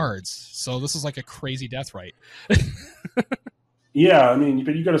 3 cards. So this is like a crazy death right. Yeah, I mean,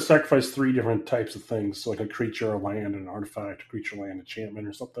 but you got to sacrifice 3 different types of things, so like a creature, a land, an artifact, a creature, land, enchantment,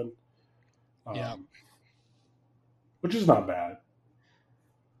 or something. Yeah. Which is not bad.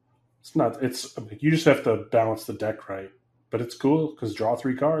 It's not. It's you just have to balance the deck right, but it's cool because draw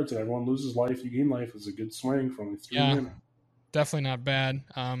 3 cards and everyone loses life. You gain life is a good swing for only 3 mana. Definitely not bad.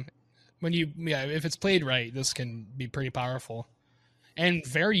 If it's played right, this can be pretty powerful and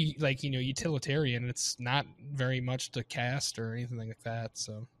very utilitarian. It's not very much to cast or anything like that.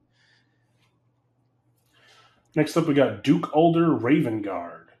 So Next up, we got Duke Alder Raven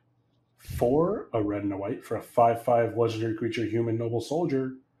Guard. 4, a red and a white for a 5/5 legendary creature, human noble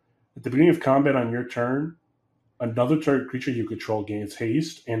soldier. At the beginning of combat on your turn, another target creature you control gains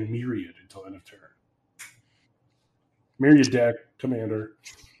haste and myriad until end of turn. Myriad deck, commander.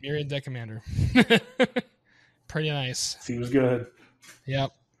 Myriad Deck Commander. Pretty nice. Seems good.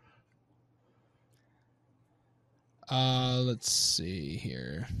 Yep. Let's see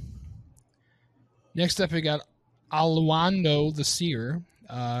here. Next up, we got Aluando the Seer.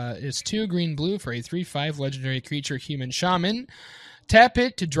 It's 2 green blue for a 3/5 legendary creature human shaman. Tap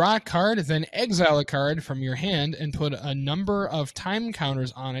it to draw a card, then exile a card from your hand and put a number of time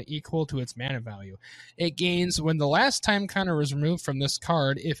counters on it equal to its mana value. It gains when the last time counter is removed from this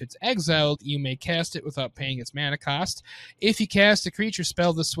card. If it's exiled, you may cast it without paying its mana cost. If you cast a creature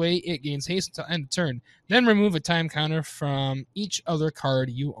spell this way, it gains haste until end of turn. Then remove a time counter from each other card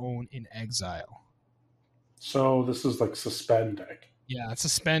you own in exile. So this is like suspend deck. Yeah, it's a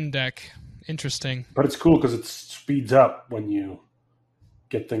spend deck. Interesting. But it's cool because it speeds up when you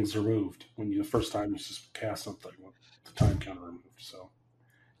get things removed. When the first time you just cast something with the time counter removed. So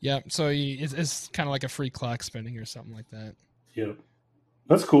yeah, so it's kind of like a free clock spending or something like that. Yep,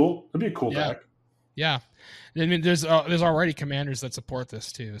 that's cool. That'd be a cool deck. Yeah, I mean, there's already commanders that support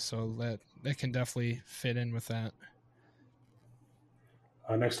this too, so that can definitely fit in with that.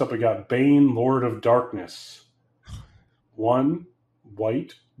 Next up, we got Bane, Lord of Darkness. 1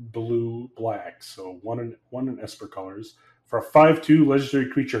 white, blue, black. So one in Esper colors for a 5/2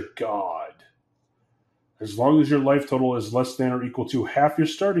 legendary creature god. As long as your life total is less than or equal to half your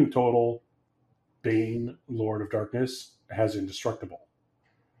starting total, Bane, Lord of Darkness, has indestructible.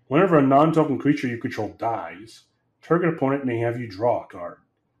 Whenever a non-token creature you control dies, target opponent may have you draw a card.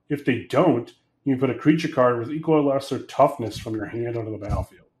 If they don't, you can put a creature card with equal or lesser toughness from your hand onto the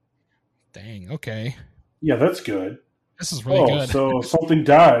battlefield. Dang, okay. Yeah, that's good. This is really good. So something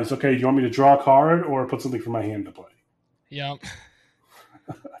dies. Okay, do you want me to draw a card or put something from my hand to play? Yep.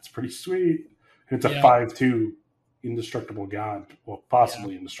 That's pretty sweet. And it's a 5/2 indestructible god. Well,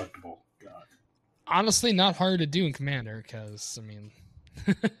 possibly indestructible god. Honestly, not hard to do in Commander because, I mean...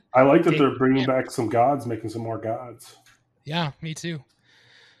 I like that they're bringing back some gods, making some more gods. Yeah, me too.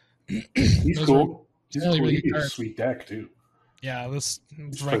 He's cool. He's really, cool. really He'd be a sweet deck, too. Yeah, this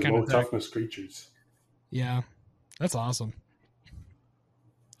is right kind of toughness creatures. Yeah, that's awesome.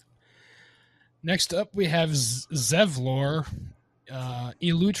 Next up, we have Zevlor,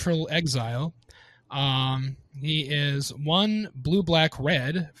 Elutral Exile. He is 1 blue, black,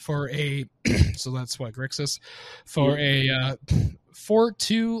 red for a so that's what Grixis for a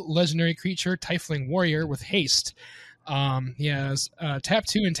 4/2 legendary creature, Tiefling Warrior with haste. He has tap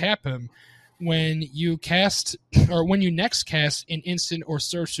 2 and tap him. When you cast or when you next cast an instant or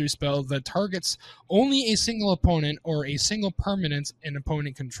sorcery spell that targets only a single opponent or a single permanent an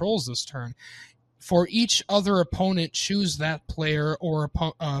opponent controls this turn, for each other opponent, choose that player or a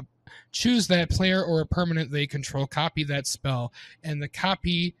permanent they control, copy that spell, and the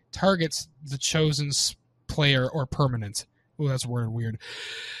copy targets the chosen player or permanent. Oh, that's weird.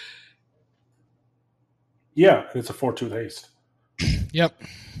 Yeah, it's a 4/2 haste. Yep.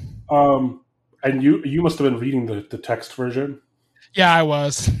 And you must have been reading the text version. Yeah, I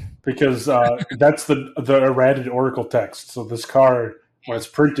was. Because that's the errated Oracle text. So this card, when it's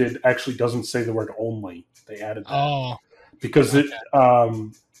printed, actually doesn't say the word only. They added that. Because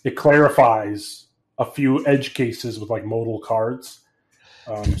it clarifies a few edge cases with like modal cards.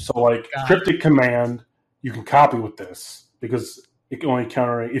 So like Cryptic Command, you can copy with this because it can only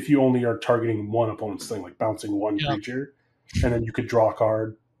counter if you only are targeting one opponent's thing, like bouncing one creature, and then you could draw a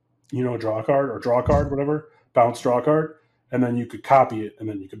card, draw a card or draw a card, whatever, bounce, draw a card, and then you could copy it, and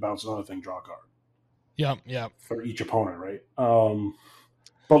then you could bounce another thing, draw a card. Yep. For each opponent, right?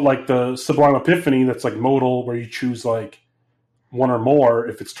 But like the Sublime Epiphany, that's like modal, where you choose like one or more.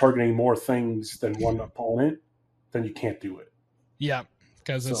 If it's targeting more things than one opponent, then you can't do it. Yeah,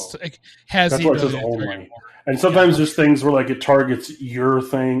 because it has that's why it says only. And sometimes there's things where like it targets your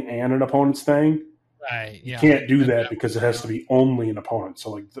thing and an opponent's thing. Right. You can't do that because it has to be only an opponent.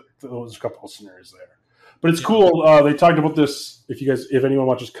 So like those are a couple of scenarios there. But it's cool. They talked about this. If anyone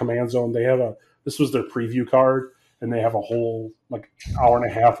watches Command Zone, they have this was their preview card, and they have a whole like hour and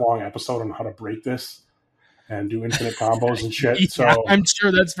a half long episode on how to break this and do infinite combos and shit. Yeah, so I'm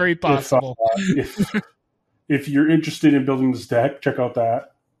sure that's very possible. If you're interested in building this deck, check out that.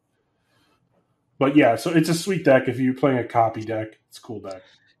 But yeah, so it's a sweet deck. If you're playing a copy deck, it's a cool deck.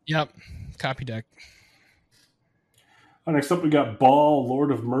 Yep, copy deck. Next up, we got Ball,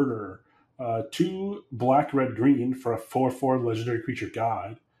 Lord of Murder. 2 black, red, green for a 4/4 legendary creature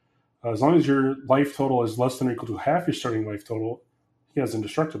god. As long as your life total is less than or equal to half your starting life total, he has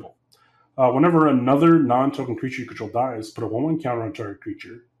indestructible. Whenever another non-token creature you control dies, put a 1/1 counter on target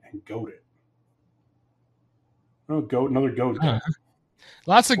creature and goad it. Oh, goat, another goad Huh. deck.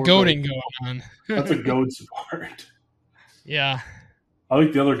 Lots of Four goading goad. going That's a on. goad support. Yeah. I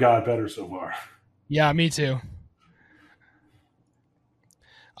like the other guy better so far. Yeah, me too.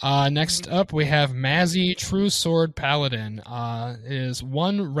 Next up, we have Mazzy True Sword Paladin. It is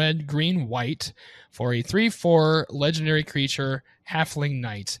 1 red, green, white for a 3/4 legendary creature, Halfling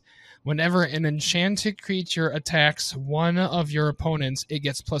Knight. Whenever an enchanted creature attacks one of your opponents, it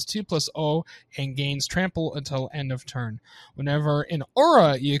gets +2/+0 and gains trample until end of turn. Whenever an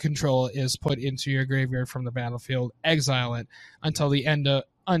aura you control is put into your graveyard from the battlefield, exile it until the end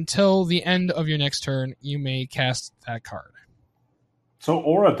of your next turn. You may cast that card. So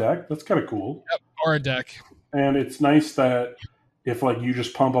aura deck, that's kind of cool. Yep, aura deck. And it's nice that if like you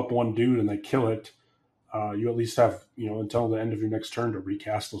just pump up one dude and they kill it, you at least have until the end of your next turn to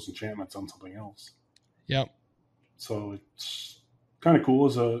recast those enchantments on something else. Yep. So it's kind of cool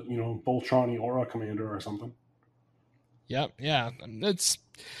as a Voltron aura commander or something. Yep. Yeah. There's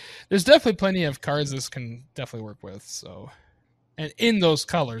definitely plenty of cards this can definitely work with. So, and in those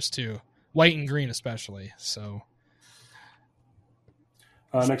colors too, white and green especially. So.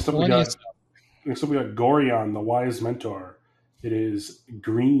 Next up we got Gorion, the Wise Mentor. It is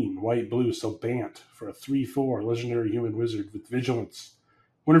green, white, blue, so Bant for a 3/4 legendary human wizard with vigilance.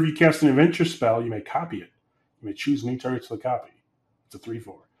 Whenever you cast an adventure spell, you may copy it. You may choose new targets for the copy. It's a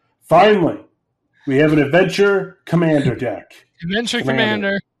 3/4. Finally, we have an adventure commander deck. Adventure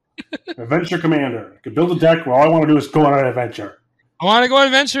commander. Adventure commander. You can build a deck where all I want to do is go on an adventure. I want to go on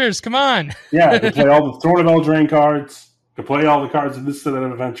adventures. Come on. Yeah, you can play all the Throne of Eldraine cards. You can play all the cards in this set of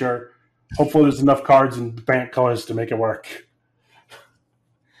adventure. Hopefully there's enough cards in Bant colors to make it work.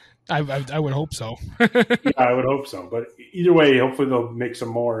 I would hope so. Yeah, I would hope so. But either way, hopefully they'll make some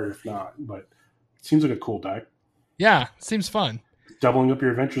more if not. But it seems like a cool deck. Yeah, seems fun. Doubling up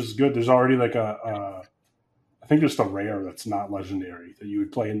your adventures is good. There's already like I think there's a rare that's not legendary that you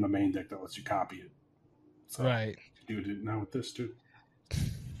would play in the main deck that lets you copy it. So right. You do it now with this too.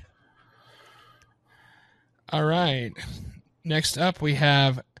 All right. Next up, we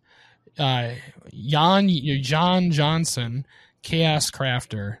have John Johnson, Chaos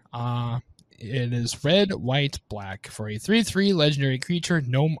Crafter. It is red, white, black for a 3/3 legendary creature,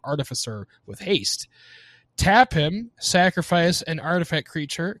 Gnome Artificer with haste. Tap him, sacrifice an artifact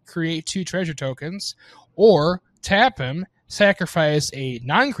creature, create 2 treasure tokens, or tap him, sacrifice a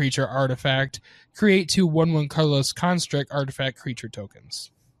non-creature artifact, create 2 1/1 colorless construct artifact creature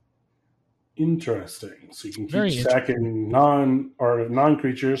tokens. Interesting. So you can keep stacking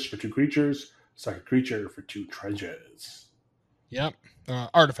non-creatures for 2 creatures, stack a creature for 2 treasures. Yep.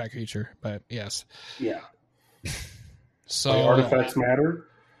 Artifact creature, but yes. Yeah. So like artifacts matter.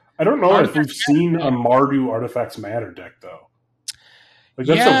 I don't know if we've seen a Mardu Artifacts Matter deck though. Like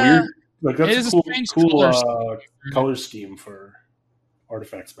that's a weird, like that's a cool color scheme for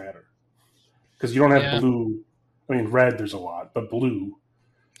Artifacts Matter because you don't have blue. I mean, red there's a lot, but blue.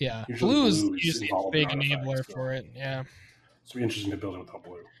 Yeah, blue is usually a big enabler for it. Yeah, it's be interesting to build it without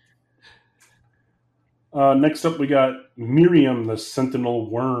blue. Next up, we got Miriam, the Sentinel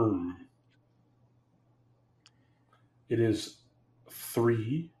Worm. It is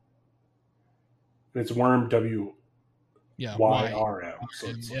 3. And it's Worm WYRM. So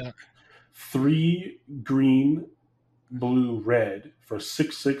it's 3 green, blue, red for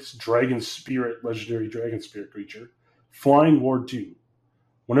 6/6 Dragon Spirit, legendary Dragon Spirit creature. Flying Ward 2.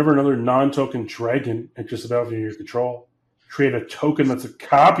 Whenever another non-token dragon enters the battlefield in your control, create a token that's a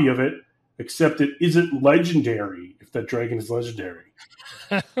copy of it, except it isn't legendary if that dragon is legendary.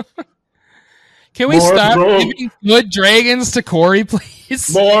 Can we stop giving good dragons to Corey,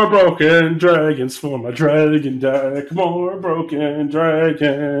 please? More broken dragons for my dragon deck. More broken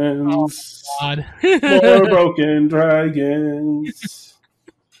dragons. Oh, God. More broken dragons.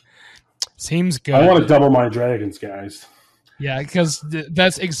 Seems good. I want to double my dragons, guys. Yeah, because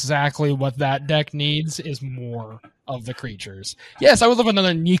that's exactly what that deck needs is more of the creatures. Yes, I would love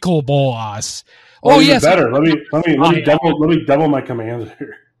another Nicol Bolas. Oh yes, better. Let me double my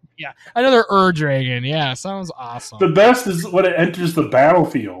commander. Yeah, another Dragon. Yeah, sounds awesome. The best is when it enters the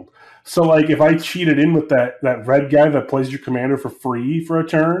battlefield. So, like, if I cheated in with that red guy that plays your commander for free for a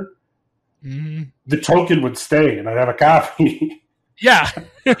turn, the token would stay, and I'd have a copy. Yeah.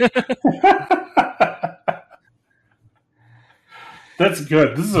 That's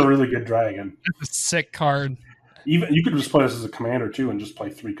good. This is a really good dragon. That's a sick card. Even you could just play this as a commander too, and just play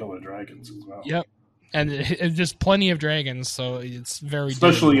 3-color dragons as well. Yep, And it's just plenty of dragons, so it's very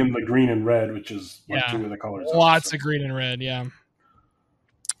especially doable. in the green and red, which is what Yeah, two of the colors are. lots So. of green and red. Yeah.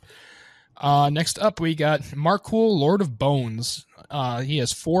 Next up, we got Markul, Lord of Bones. He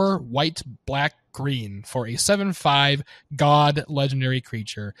has 4 white, black, green for a 7/5 god legendary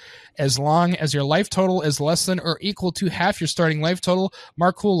creature. As long as your life total is less than or equal to half your starting life total,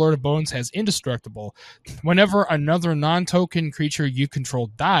 Markul, Lord of Bones has indestructible. Whenever another non-token creature you control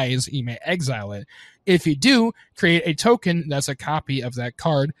dies, you may exile it. If you do, create a token that's a copy of that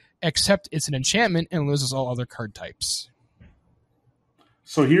card, except it's an enchantment and loses all other card types.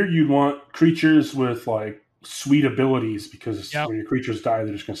 So here you'd want creatures with like sweet abilities because Yep. when your creatures die,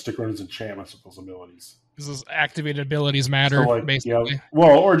 they're just going to stick around as enchantments with those abilities. Those activated abilities So matter, like basically.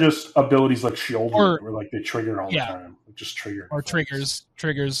 well, or just abilities like shielding, Or where like they trigger all the yeah, time, just trigger or effects.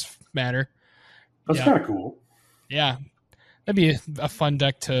 triggers matter. That's Yeah, kind of cool. yeah, that'd be a fun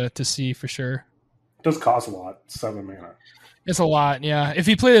deck to see for sure. It does cost a lot, 7 mana. It's a lot, yeah. If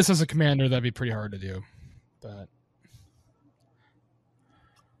you play this as a commander, that'd be pretty hard to do. But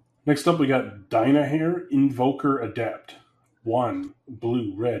Next up, we got Dynahair Invoker Adept. 1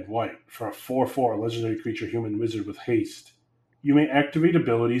 blue, red, white for a 4/4 legendary creature, human wizard with haste. You may activate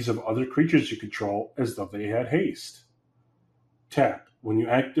abilities of other creatures you control as though they had haste. Tap. When you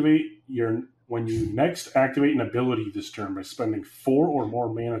next activate an ability this turn by spending 4 or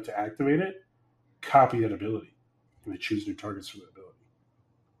more mana to activate it, copy that ability. You may choose new targets for that ability.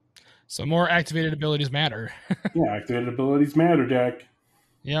 so more activated abilities matter. Yeah, activated abilities matter, deck.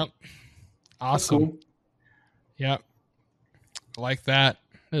 Yep. That's Awesome. cool. Yep. Like that.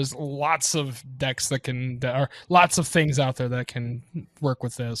 There's lots of decks there are lots of things out there that can work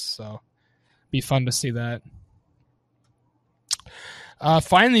with this, so be fun to see that.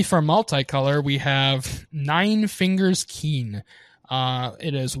 Finally, for multicolor, we have Nine Fingers Keen.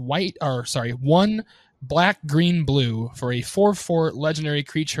 It is 1 black, green, blue for a 4/4 legendary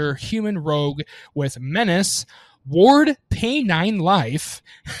creature, human rogue with menace. Ward, pay 9 life.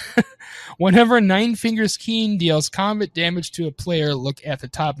 Whenever Nine Fingers Keen deals combat damage to a player, look at the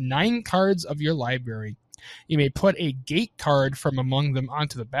top 9 cards of your library. You may put a gate card from among them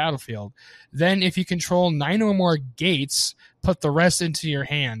onto the battlefield. Then, if you control 9 or more gates, put the rest into your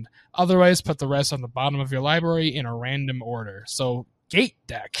hand. Otherwise, put the rest on the bottom of your library in a random order. So, gate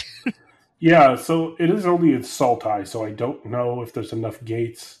deck. Yeah, so it is only in Sultai, so I don't know if there's enough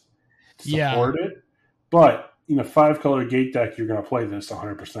gates to support it. But in a 5-color gate deck, you're going to play this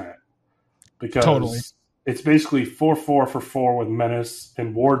 100%. Because totally. It's basically 4/4 for 4 with menace,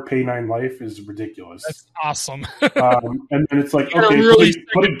 and Ward pay 9 life is ridiculous. That's awesome. And then it's like, okay, really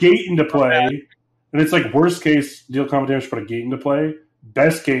put a gate into play. And it's like, worst case, deal combat damage, put a gate into play.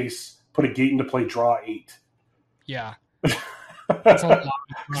 Best case, put a gate into play, draw 8. Yeah. That's a lot.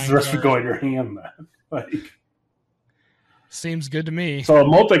 The rest would go in your hand then. Like, seems good to me. So a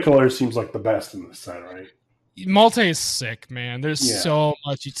multicolor seems like the best in this set, right? Multi is sick, man. There's so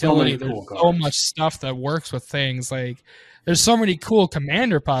much utility. There's so much stuff that works with things. Like, there's so many cool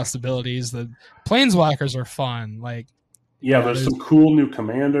commander possibilities. The planeswalkers are fun. Like, there's some cool new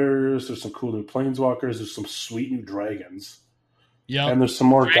commanders. There's some cool new planeswalkers. There's some sweet new dragons. Yeah, and there's some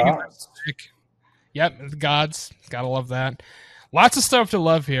more gods. Yep, gods. Gotta love that. Lots of stuff to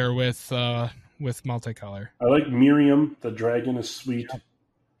love here with multicolor. I like Miriam. The dragon is sweet. Yep.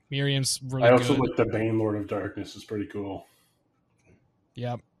 Miriam's really good. I also like the Bane Lord of Darkness. Is pretty cool.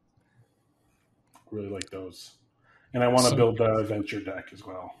 Yep. Really like those. And I want to build the adventure deck as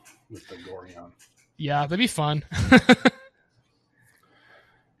well with the Gorion. Yeah, that'd be fun.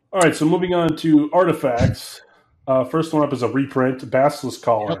 All right, so moving on to artifacts. First one up is a reprint, Basilisk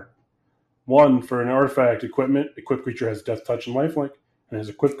Collar. Yep. 1 for an artifact equipment. Equipped creature has Death Touch and Lifelink, and has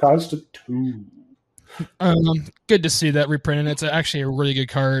equipped cost of 2. Good to see that reprinted. It's actually a really good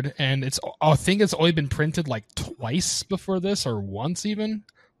card, and I think it's only been printed like twice before this, or once even.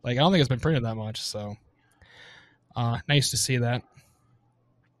 Like, I don't think it's been printed that much, so nice to see that.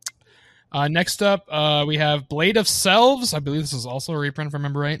 Next up, we have Blade of Selves. I believe this is also a reprint, if I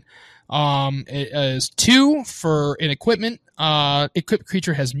remember right. It is 2 for an equipment. Equipped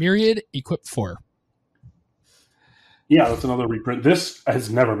creature has Myriad, equipped 4. Yeah, that's another reprint. This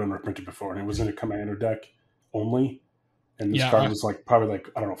has never been reprinted before, and it was in a commander deck only. And this card was probably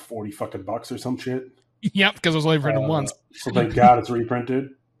I don't know, $40 or some shit. Yep, because it was only printed once. So thank God it's reprinted.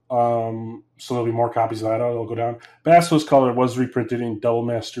 So there'll be more copies of that. It'll go down. Basilisk Color was reprinted in Double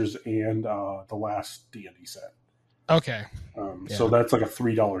Masters and the last D&D set. Okay. So that's like a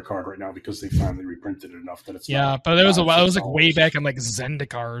 $3 card right now because they finally reprinted it enough that it's but there was it was like way back in like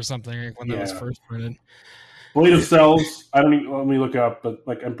Zendikar or something when that was first printed. Blade of Cells. I don't even let me look up, but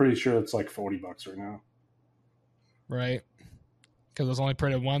like I'm pretty sure it's like $40 right now. Right. Because it was only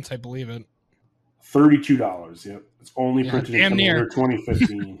printed once, I believe it. $32. Yep, it's only Yeah, printed in damn Commander near.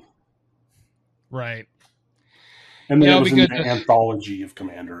 2015, Right. and then Yeah, it it'll was be in good the to. anthology of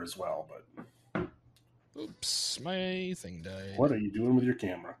Commander as well. But Oops, my thing died. what are you doing with your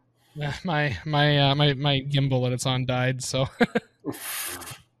camera? My gimbal that it's on died, so I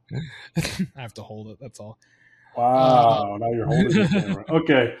have to hold it. That's all. Wow, now you're holding the camera.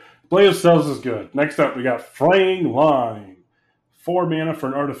 Okay, Blade of Cells is good. Next up, we got Fraying Line. 4 mana for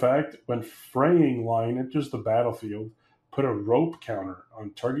an artifact. When Fraying Line enters the battlefield, put a rope counter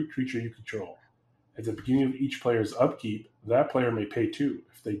on target creature you control. At the beginning of each player's upkeep, that player may pay 2.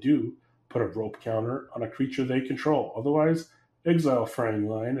 If they do, put a rope counter on a creature they control. Otherwise, exile Fraying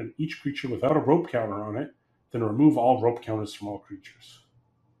Line and each creature without a rope counter on it, then remove all rope counters from all creatures.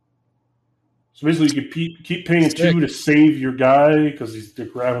 So basically, you could keep paying Sick. 2 to save your guy because he's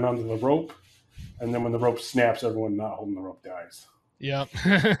grabbing onto the rope, and then when the rope snaps, everyone not holding the rope dies. Yep.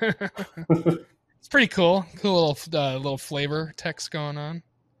 It's pretty cool. Cool little flavor text going on.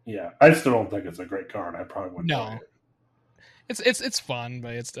 Yeah, I still don't think it's a great card. I probably wouldn't play No, it. it's fun,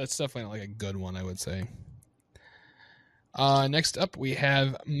 but it's definitely not like a good one, I would say. Next up, we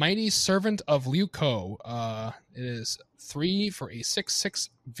have Mighty Servant of Liuko. It is 3 for a 6/6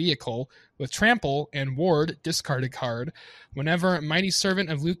 vehicle with trample and ward, discard a card. Whenever Mighty Servant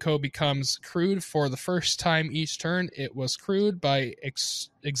of Liuko becomes crewed for the first time each turn, it was crewed by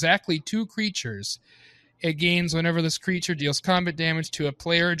exactly 2 creatures. It gains whenever this creature deals combat damage to a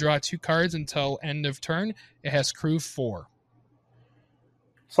player. Draw 2 cards until end of turn. It has crew 4.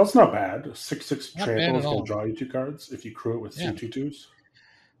 So that's not bad. 6/6 Not bad trample at is going to all. draw you 2 cards if you crew it with Yeah, some 2/2s.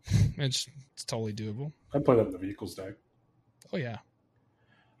 it's totally doable. I'd play that in the vehicles deck. Oh yeah.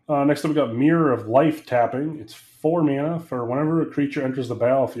 Next up, we got Mirror of Life tapping. It's 4 mana for whenever a creature enters the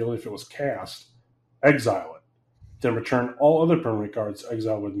battlefield, if it was cast, exile it. Then return all other permanent cards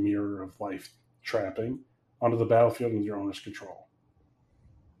exiled with Mirror of Life trapping onto the battlefield with your owner's control.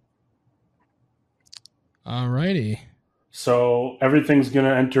 Alrighty. So everything's going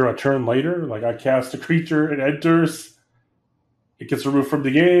to enter a turn later. Like I cast a creature, it enters, it gets removed from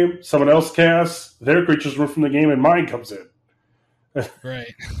the game. Someone else casts, their creature's removed from the game, and mine comes in.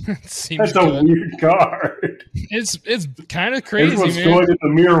 Right. Seems That's a good. weird card. It's kind of crazy, Everyone's man. going to the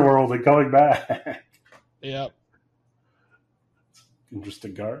mirror world and coming back. Yep.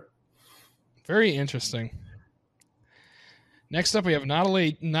 Interesting card. Very interesting. Next up, we have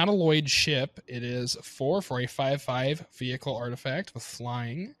Nautiloid Ship. It is 4 for a 5/5 vehicle artifact with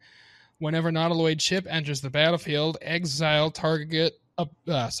flying. Whenever Nautiloid Ship enters the battlefield, exile target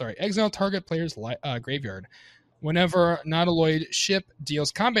player's graveyard. Whenever Nautiloid Ship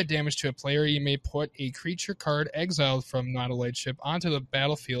deals combat damage to a player, you may put a creature card exiled from Nautiloid Ship onto the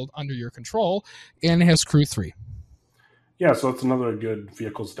battlefield under your control, and it has crew 3. Yeah, so that's another good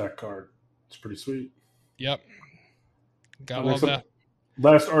vehicles deck card. It's pretty sweet. Yep. Gotta love that.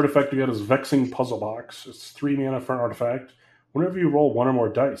 Last artifact we got is Vexing Puzzle Box. It's 3 mana for an artifact. Whenever you roll 1 or more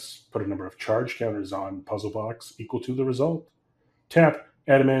dice, put a number of charge counters on Puzzle Box equal to the result. Tap,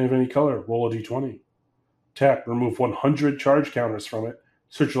 add a mana of any color, roll a d20. Tap, remove 100 charge counters from it.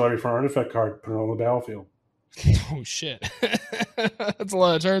 Search your library for an artifact card, put it on the battlefield. Oh, shit. That's a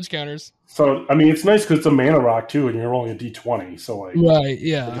lot of charge counters. So, I mean, it's nice because it's a mana rock, too, and you're rolling a d20. So, like, Right, if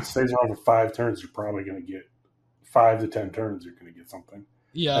yeah. it stays around for 5 turns, you're probably going to get 5 to 10 turns, you're going to get something.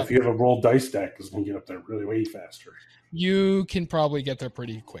 Yeah. If you have a roll dice deck, it's going to get up there really way faster. You can probably get there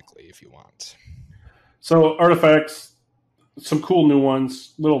pretty quickly if you want. So, artifacts, some cool new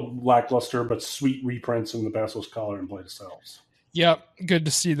ones, little lackluster, but sweet reprints in the Basilisk Collar and Blade of Cells. Yep, good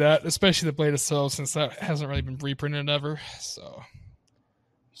to see that, especially the Blade of Cells, since that hasn't really been reprinted ever.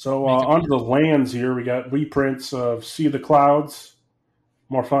 So onto the lands here, we got reprints of Sea of the Clouds,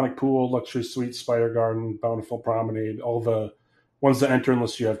 Morphonic Pool, Luxury Suite, Spider Garden, Bountiful Promenade, all the ones that enter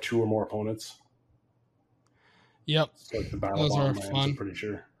unless you have 2 or more opponents. Yep. So like the Battle Those are lands, fun. I'm pretty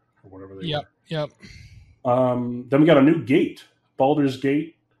sure. Or whatever they Yep, were. yep. Then we got a new gate, Baldur's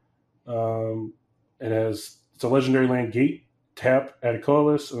Gate. It's a legendary land gate. Tap, add a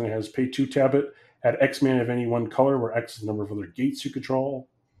colorless, and it has pay 2, tap it, add X mana of any one color, where X is the number of other gates you control,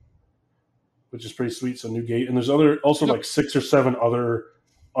 which is pretty sweet. So new gate, and there's also like 6 or 7 other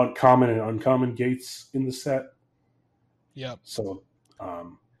uncommon and uncommon gates in the set. Yep. So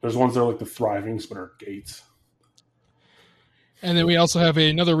there's ones that are like the Thrivings, but are gates. And then we also have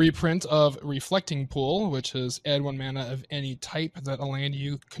another reprint of Reflecting Pool, which is add 1 mana of any type that a land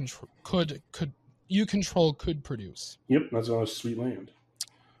you control could produce. Yep, that's a sweet land.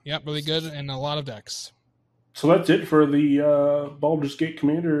 Yep, really good, and a lot of decks. So that's it for the Baldur's Gate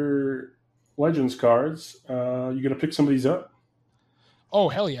Commander Legends cards. You gonna pick some of these up? Oh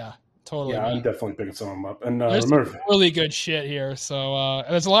hell yeah, totally, Yeah, man. I'm definitely picking some of them up. And There's some remember, really good shit here. So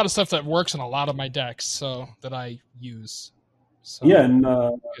there's a lot of stuff that works in a lot of my decks, so that I use. yeah, So and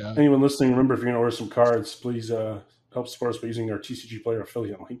yeah. anyone listening, remember if you're gonna order some cards, please help support us by using our TCG Player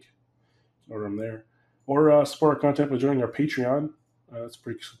affiliate link. Order them there, or support our content by joining our Patreon. It's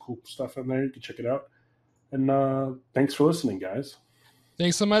pretty cool stuff in there. You can check it out. And thanks for listening, guys.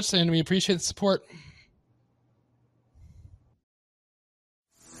 Thanks so much, and we appreciate the support.